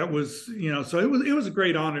so that was, so it was a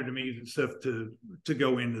great honor to me and stuff to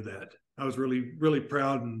go into that. I was really, really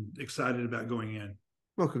proud and excited about going in.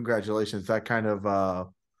 Well, congratulations! That kind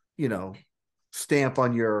of, stamp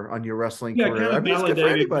on your wrestling career. Kind of validated for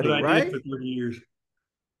anybody, what I did for 30 years.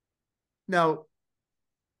 Now,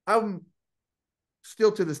 I'm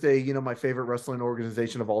still to this day, my favorite wrestling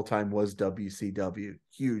organization of all time was WCW.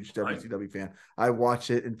 Huge WCW fan. I watched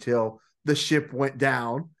it until the ship went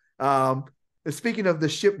down. And speaking of the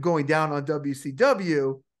ship going down on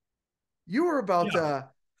WCW, you were about to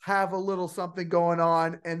have a little something going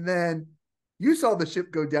on, and then you saw the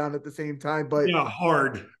ship go down at the same time. But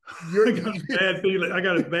hard. I got a bad feeling. I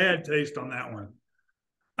got a bad taste on that one.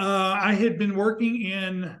 I had been working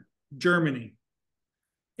in Germany,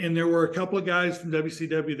 and there were a couple of guys from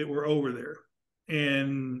WCW that were over there,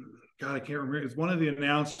 and God, I can't remember. It's one of the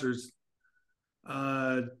announcers,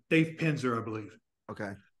 Dave Penzer, I believe.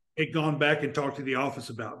 Okay, had gone back and talked to the office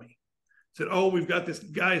about me. Said, "Oh, we've got this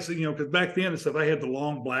guy." So because back then and stuff, I had the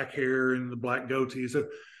long black hair and the black goatee. So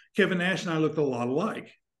Kevin Nash and I looked a lot alike,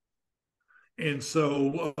 and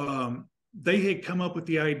so they had come up with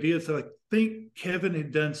the idea. So I think Kevin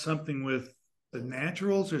had done something with the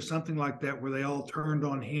Naturals or something like that, where they all turned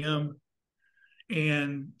on him.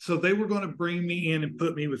 And so they were going to bring me in and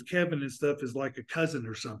put me with Kevin and stuff as like a cousin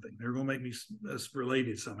or something. They were going to make us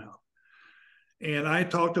related somehow. And I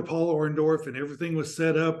talked to Paul Orndorff, and everything was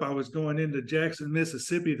set up. I was going into Jackson,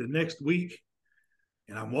 Mississippi the next week,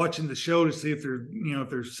 and I'm watching the show to see if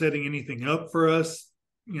they're setting anything up for us.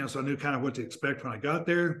 So I knew kind of what to expect when I got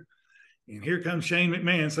there. And here comes Shane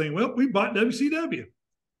McMahon saying, "Well, we bought WCW."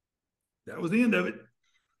 That was the end of it.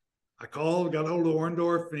 I called, got a hold of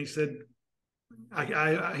Orndorff, and he said,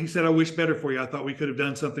 he said, I wish better for you. I thought we could have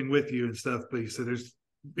done something with you and stuff, but he said,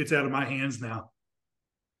 it's out of my hands now.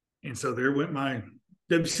 And so there went my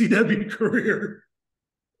WCW career.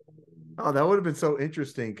 Oh, that would have been so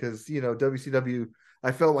interesting because, WCW,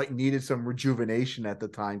 I felt like needed some rejuvenation at the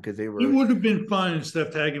time because they It were. would have been fun and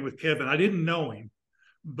stuff tagging with Kevin. I didn't know him,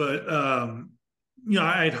 but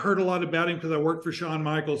I had heard a lot about him because I worked for Shawn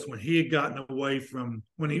Michaels when he had gotten away from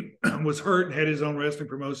when he was hurt and had his own wrestling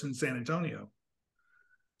promotion in San Antonio.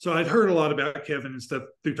 So I'd heard a lot about Kevin and stuff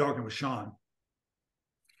through talking with Shawn.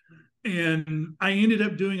 And I ended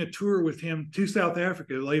up doing a tour with him to South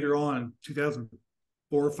Africa later on, 2004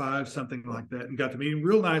 or 5, something like that, and got to meet him.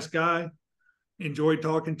 Real nice guy. Enjoyed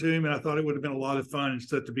talking to him, and I thought it would have been a lot of fun and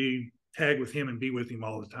stuff to be tagged with him and be with him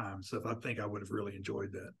all the time. So I think I would have really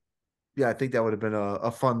enjoyed that. Yeah, I think that would have been a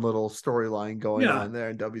fun little storyline going on there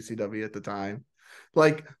in WCW at the time.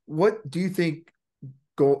 Like, what do you think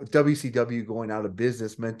WCW going out of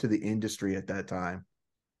business meant to the industry at that time?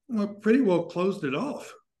 Well, pretty well closed it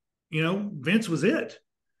off. Vince was it.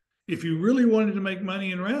 If you really wanted to make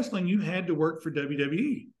money in wrestling, you had to work for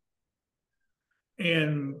WWE.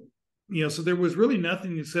 And so there was really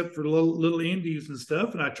nothing except for little indies and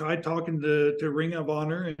stuff. And I tried talking to Ring of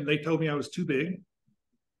Honor, and they told me I was too big.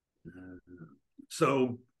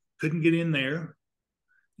 So couldn't get in there.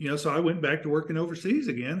 So I went back to working overseas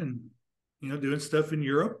again and, doing stuff in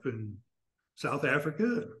Europe and South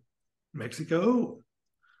Africa, Mexico,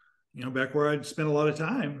 back where I'd spent a lot of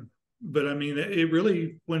time. But I mean, it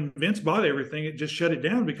really, when Vince bought everything, it just shut it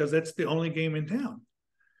down because that's the only game in town.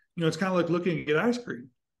 It's kind of like looking at ice cream.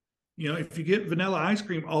 If you get vanilla ice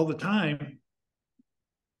cream all the time,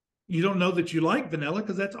 you don't know that you like vanilla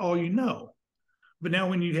because that's all you know. But now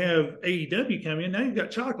when you have AEW come in, now you've got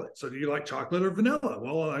chocolate. So do you like chocolate or vanilla?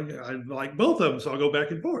 Well, I like both of them, so I'll go back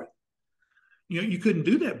and forth. You couldn't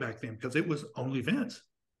do that back then because it was only Vince.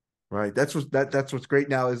 Right. That's what's great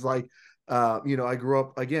now is like, I grew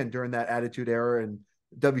up again during that Attitude Era and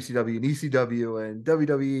WCW and ECW and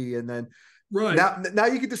WWE, and then right now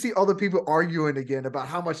you get to see other people arguing again about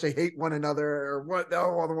how much they hate one another or what the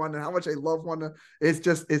other one and how much they love one another.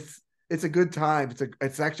 It's a good time.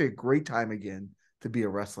 It's actually a great time again to be a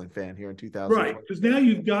wrestling fan here in 2000. Right, because now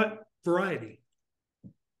you've got variety.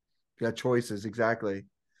 You got choices, exactly.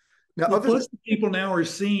 Now, plus the people now are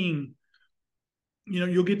seeing.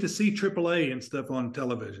 You'll get to see AAA and stuff on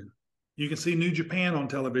television. You can see New Japan on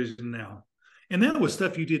television now. And that was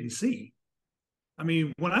stuff you didn't see. I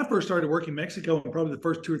mean, when I first started working in Mexico, and probably the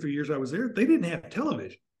first 2 or 3 years I was there, they didn't have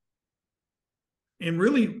television. And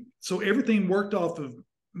really, so everything worked off of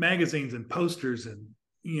magazines and posters and,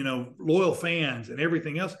 loyal fans and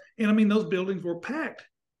everything else. And I mean, those buildings were packed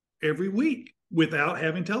every week without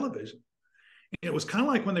having television. And it was kind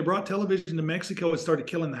of like when they brought television to Mexico, it started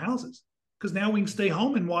killing the houses. Because now we can stay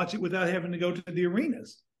home and watch it without having to go to the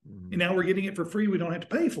arenas. And now we're getting it for free. We don't have to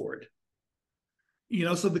pay for it.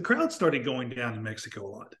 So the crowd started going down in Mexico a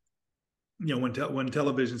lot. When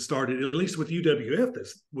television started, at least with UWF,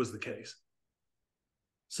 this was the case.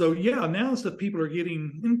 So yeah, now stuff people are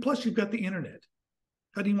getting, and plus you've got the internet.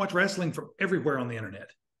 How do you watch wrestling from everywhere on the internet?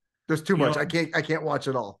 There's too much. I can't watch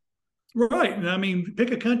it all. Right. And I mean,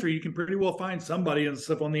 pick a country, you can pretty well find somebody and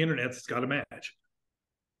stuff on the internet that's got a match.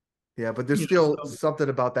 Yeah, but there's still something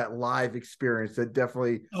about that live experience that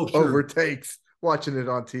definitely overtakes watching it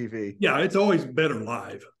on TV. Yeah, it's always better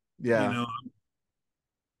live. Yeah.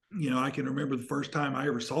 I can remember the first time I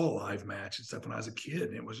ever saw a live match and stuff when I was a kid.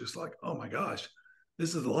 And it was just like, oh my gosh,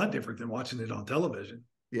 this is a lot different than watching it on television.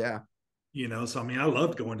 Yeah. So I mean, I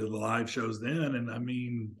loved going to the live shows then. And I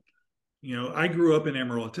mean, I grew up in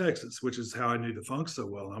Amarillo, Texas, which is how I knew the Funk so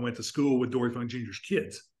well. I went to school with Dory Funk Jr.'s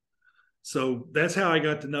kids. So that's how I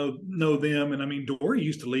got to know them. And I mean, Dory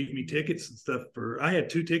used to leave me tickets and stuff I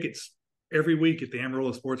had 2 tickets every week at the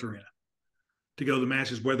Amarillo Sports Arena to go to the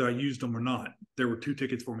matches, whether I used them or not. There were 2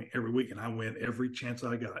 tickets for me every week, and I went every chance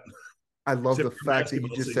I got. I love the fact that you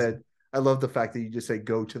just said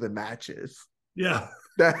go to the matches. Yeah.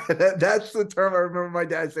 That's the term I remember my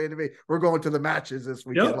dad saying to me. We're going to the matches this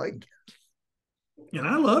weekend. Yep. And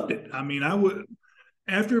I loved it. I mean, I would,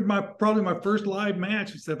 after probably my first live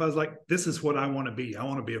match and stuff, I was like, this is what I want to be. I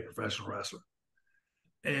want to be a professional wrestler.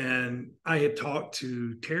 And I had talked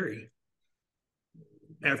to Terry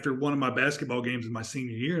after one of my basketball games in my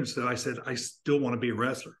senior year. And so I said, I still want to be a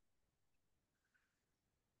wrestler.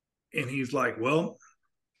 And he's like, well,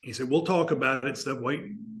 he said, we'll talk about it. Stuff.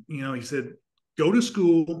 Wait, he said, go to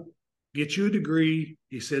school, get you a degree.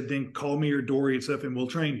 He said, then call me or Dory and stuff, and we'll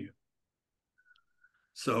train you.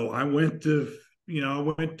 So I went to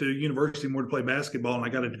university more to play basketball, and I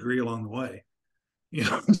got a degree along the way.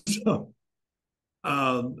 So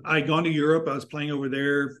I'd gone to Europe. I was playing over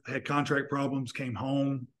there, had contract problems, came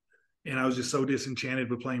home, and I was just so disenchanted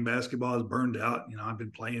with playing basketball. I was burned out. I've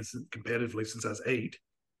been playing competitively since I was 8.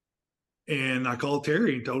 And I called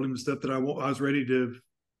Terry and told him the stuff that I was ready to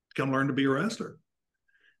come learn to be a wrestler.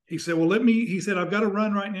 He said, well, he said, I've got to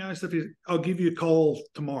run right now. I said, I'll give you a call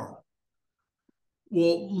tomorrow.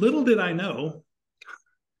 Well, little did I know,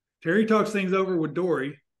 Terry talks things over with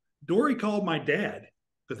Dory. Dory called my dad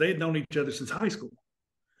because they had known each other since high school.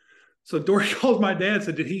 So Dory called my dad and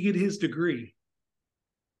said, did he get his degree?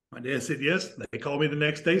 My dad said, yes. They called me the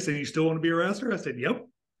next day, said, you still want to be a wrestler? I said, yep.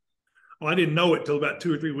 Well, I didn't know it till about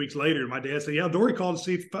 2 or 3 weeks later. My dad said, yeah, Dory called to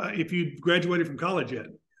see if you graduated from college yet.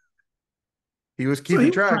 He was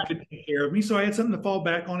keeping track. Trying to take care of me, so I had something to fall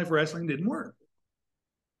back on if wrestling didn't work.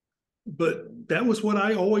 But that was what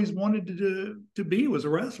I always wanted to be, was a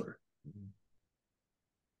wrestler.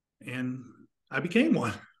 And I became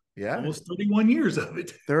one. Yeah. Almost 31 years of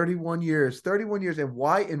it. 31 years. 31 years. And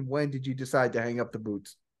why and when did you decide to hang up the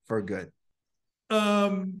boots for good?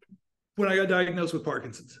 When I got diagnosed with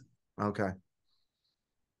Parkinson's. Okay.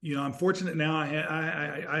 I'm fortunate now.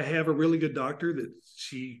 I have a really good doctor that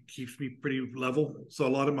she keeps me pretty level. So a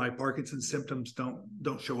lot of my Parkinson's symptoms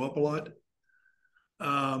don't show up a lot.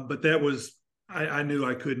 But that was, I knew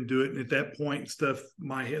I couldn't do it. And at that point,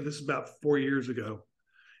 this is about 4 years ago,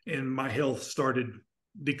 and my health started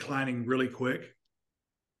declining really quick.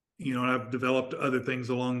 And I've developed other things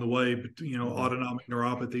along the way, but, autonomic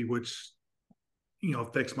neuropathy, which,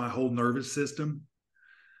 affects my whole nervous system,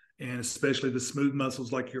 and especially the smooth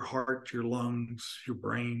muscles like your heart, your lungs, your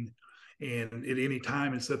brain. And at any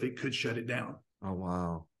time and stuff, it could shut it down. Oh,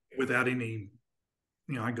 wow. Without any,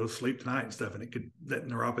 I'd go to sleep tonight and stuff, and that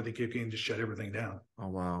neuropathy kick in and just shut everything down. Oh,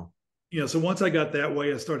 wow. So once I got that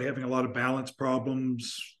way, I started having a lot of balance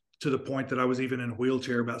problems, to the point that I was even in a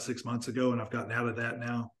wheelchair about 6 months ago, and I've gotten out of that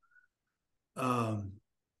now.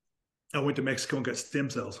 I went to Mexico and got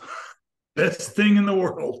stem cells. Best thing in the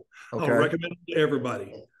world. Okay. I'll recommend it to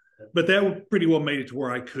everybody. But that pretty well made it to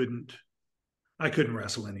where I couldn't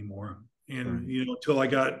wrestle anymore. And, until I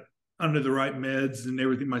got under the right meds and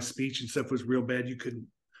everything, my speech and stuff was real bad. You couldn't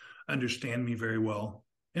understand me very well.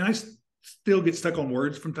 And I still get stuck on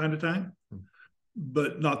words from time to time,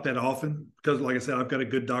 but not that often, because like I said, I've got a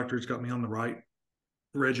good doctor who's got me on the right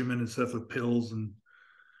regimen and stuff with pills and,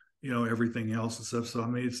 everything else and stuff.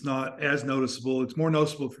 So, it's not as noticeable. It's more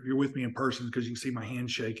noticeable if you're with me in person, because you can see my hand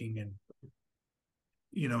shaking and,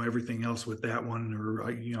 everything else with that one. Or,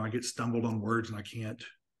 I get stumbled on words and I can't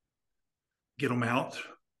get them out.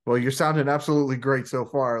 Well, you're sounding absolutely great so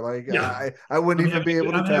far. Like, yeah. I wouldn't even be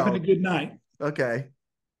able to tell. I'm having a good night. Okay.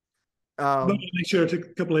 But I make sure I took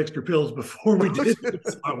a couple extra pills before we did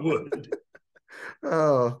this. I would.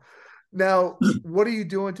 Oh, now what are you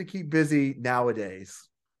doing to keep busy nowadays?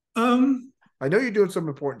 I know you're doing some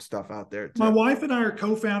important stuff out there too. My wife and I are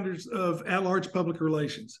co-founders of At Large Public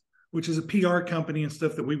Relations, which is a PR company and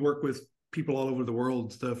stuff that we work with people all over the world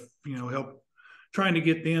and stuff, help trying to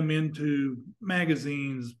get them into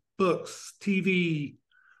magazines, books, TV.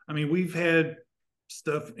 We've had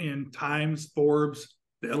stuff in Times, Forbes,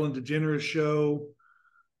 the Ellen DeGeneres Show,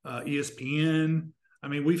 ESPN.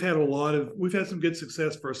 We've had some good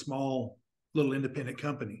success for a small little independent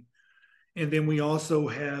company. And then we also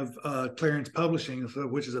have Clarence Publishing,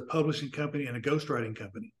 which is a publishing company and a ghostwriting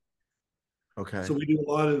company. Okay. So we do a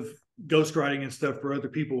lot of ghostwriting and stuff for other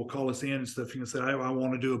people. Will call us in and stuff. Say, I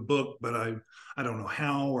want to do a book, but I don't know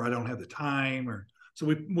how, or I don't have the time. Or so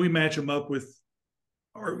we match them up with,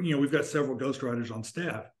 or we've got several ghostwriters on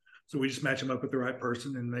staff. So we just match them up with the right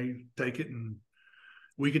person, and they take it, and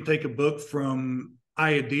we can take a book from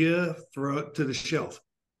idea to the shelf.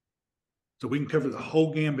 So we can cover the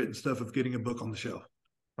whole gambit and stuff of getting a book on the shelf.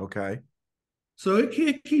 Okay. So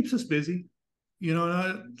it keeps us busy,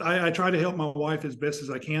 and I try to help my wife as best as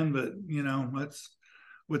I can, but that's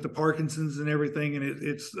with the Parkinson's and everything. And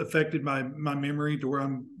it's affected my memory to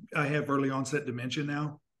where I have early onset dementia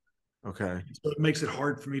now. Okay. So it makes it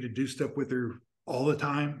hard for me to do stuff with her all the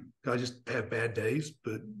time. I just have bad days,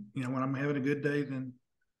 but when I'm having a good day, then,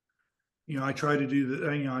 I try to do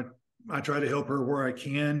that. I try to help her where I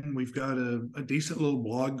can. We've got a decent little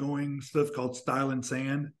blog going, stuff called Style and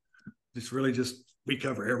Sand. It's really just, we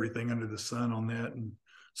cover everything under the sun on that, and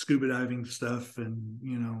scuba diving stuff,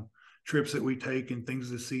 and, trips that we take and things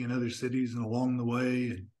to see in other cities and along the way.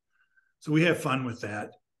 And so we have fun with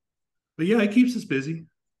that. But yeah, it keeps us busy.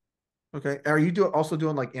 Okay. Are you also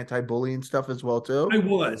doing like anti-bullying stuff as well too? I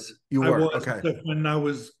was. You were? Okay. When I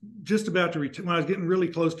was just about to retire, when I was getting really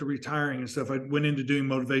close to retiring and stuff, I went into doing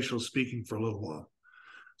motivational speaking for a little while.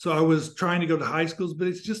 So I was trying to go to high schools, but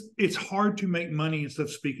it's hard to make money instead of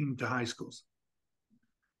speaking to high schools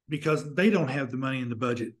because they don't have the money in the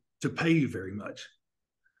budget to pay you very much.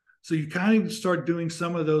 So you kind of start doing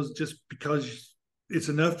some of those just because it's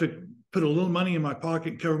enough to put a little money in my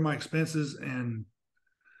pocket, cover my expenses, and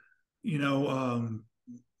it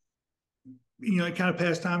kind of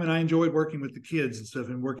passed time. And I enjoyed working with the kids and stuff,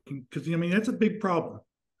 and working because that's a big problem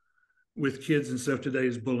with kids and stuff today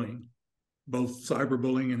is bullying, both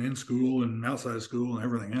cyberbullying and in school and outside of school and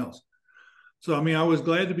everything else. So I was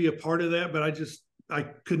glad to be a part of that, but I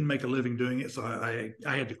couldn't make a living doing it, so I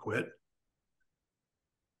had to quit.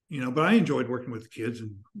 But I enjoyed working with the kids,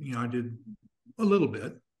 and I did a little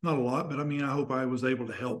bit, not a lot, but I hope I was able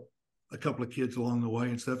to help a couple of kids along the way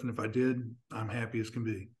and stuff. And if I did, I'm happy as can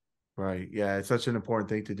be. Right. Yeah, it's such an important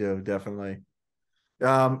thing to do, definitely.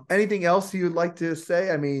 Anything else you'd like to say?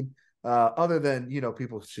 Other than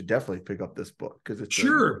people should definitely pick up this book because it's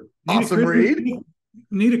sure awesome read.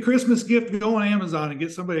 Need a Christmas gift, go on Amazon and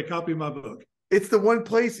get somebody a copy of my book. It's the one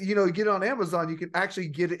place, you get it on Amazon, you can actually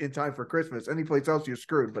get it in time for Christmas. Any place else you're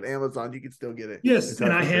screwed, but Amazon, you can still get it. Yes,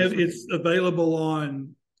 and it's available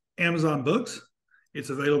on Amazon Books. It's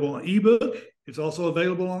available on ebook. It's also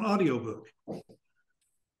available on audiobook.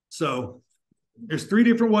 So there's 3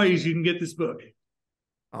 different ways you can get this book.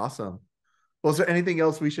 Awesome. Well, is there anything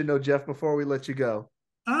else we should know, Jeff, before we let you go?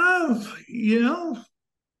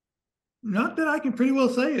 Not that I can pretty well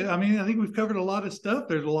say it. I think we've covered a lot of stuff.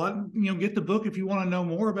 There's a lot, get the book if you want to know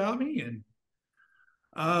more about me. And,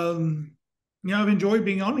 I've enjoyed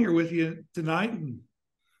being on here with you tonight. And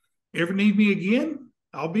ever need me again,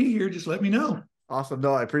 I'll be here. Just let me know. Awesome.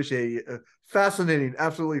 No, I appreciate it. Fascinating,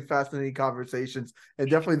 absolutely fascinating conversations. And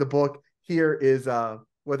definitely the book here is,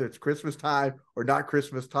 whether it's Christmas time or not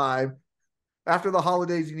Christmas time, after the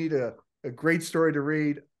holidays, you need a great story to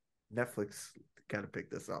read. Netflix kind of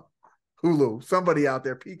picked this up. Hulu, somebody out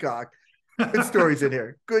there, Peacock. Good stories in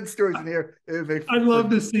here. Good stories in here. I'd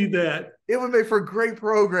love to see that. It would make for great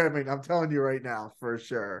programming. I'm telling you right now, for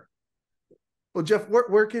sure. Well, Jeff,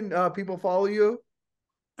 where can people follow you?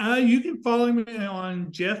 You can follow me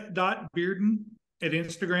on Jeff.Bearden at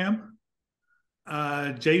Instagram.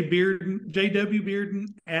 JW Bearden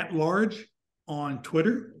at large on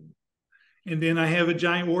Twitter. And then I have a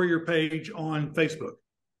Giant Warrior page on Facebook.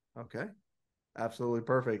 Okay. Absolutely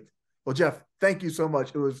perfect. Well, Jeff, thank you so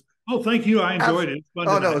much. It was. Oh, thank you. I enjoyed it.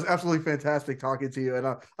 No, it was absolutely fantastic talking to you. And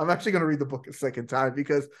I'm actually going to read the book a second time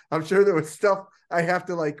because I'm sure there was stuff I have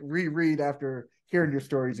to reread after hearing your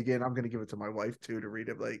stories again. I'm going to give it to my wife too to read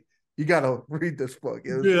it. You got to read this book.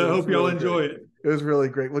 I hope y'all enjoy it. It was really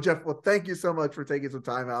great. Well, Jeff, thank you so much for taking some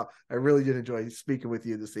time out. I really did enjoy speaking with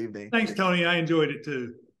you this evening. Thanks, Tony. I enjoyed it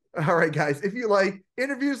too. All right, guys. If you like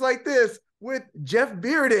interviews like this with Jeff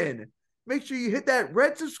Bearden, make sure you hit that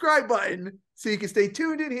red subscribe button so you can stay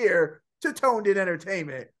tuned in here to Toned In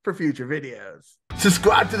Entertainment for future videos.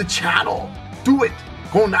 Subscribe to the channel. Do it.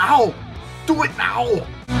 Go now. Do it now.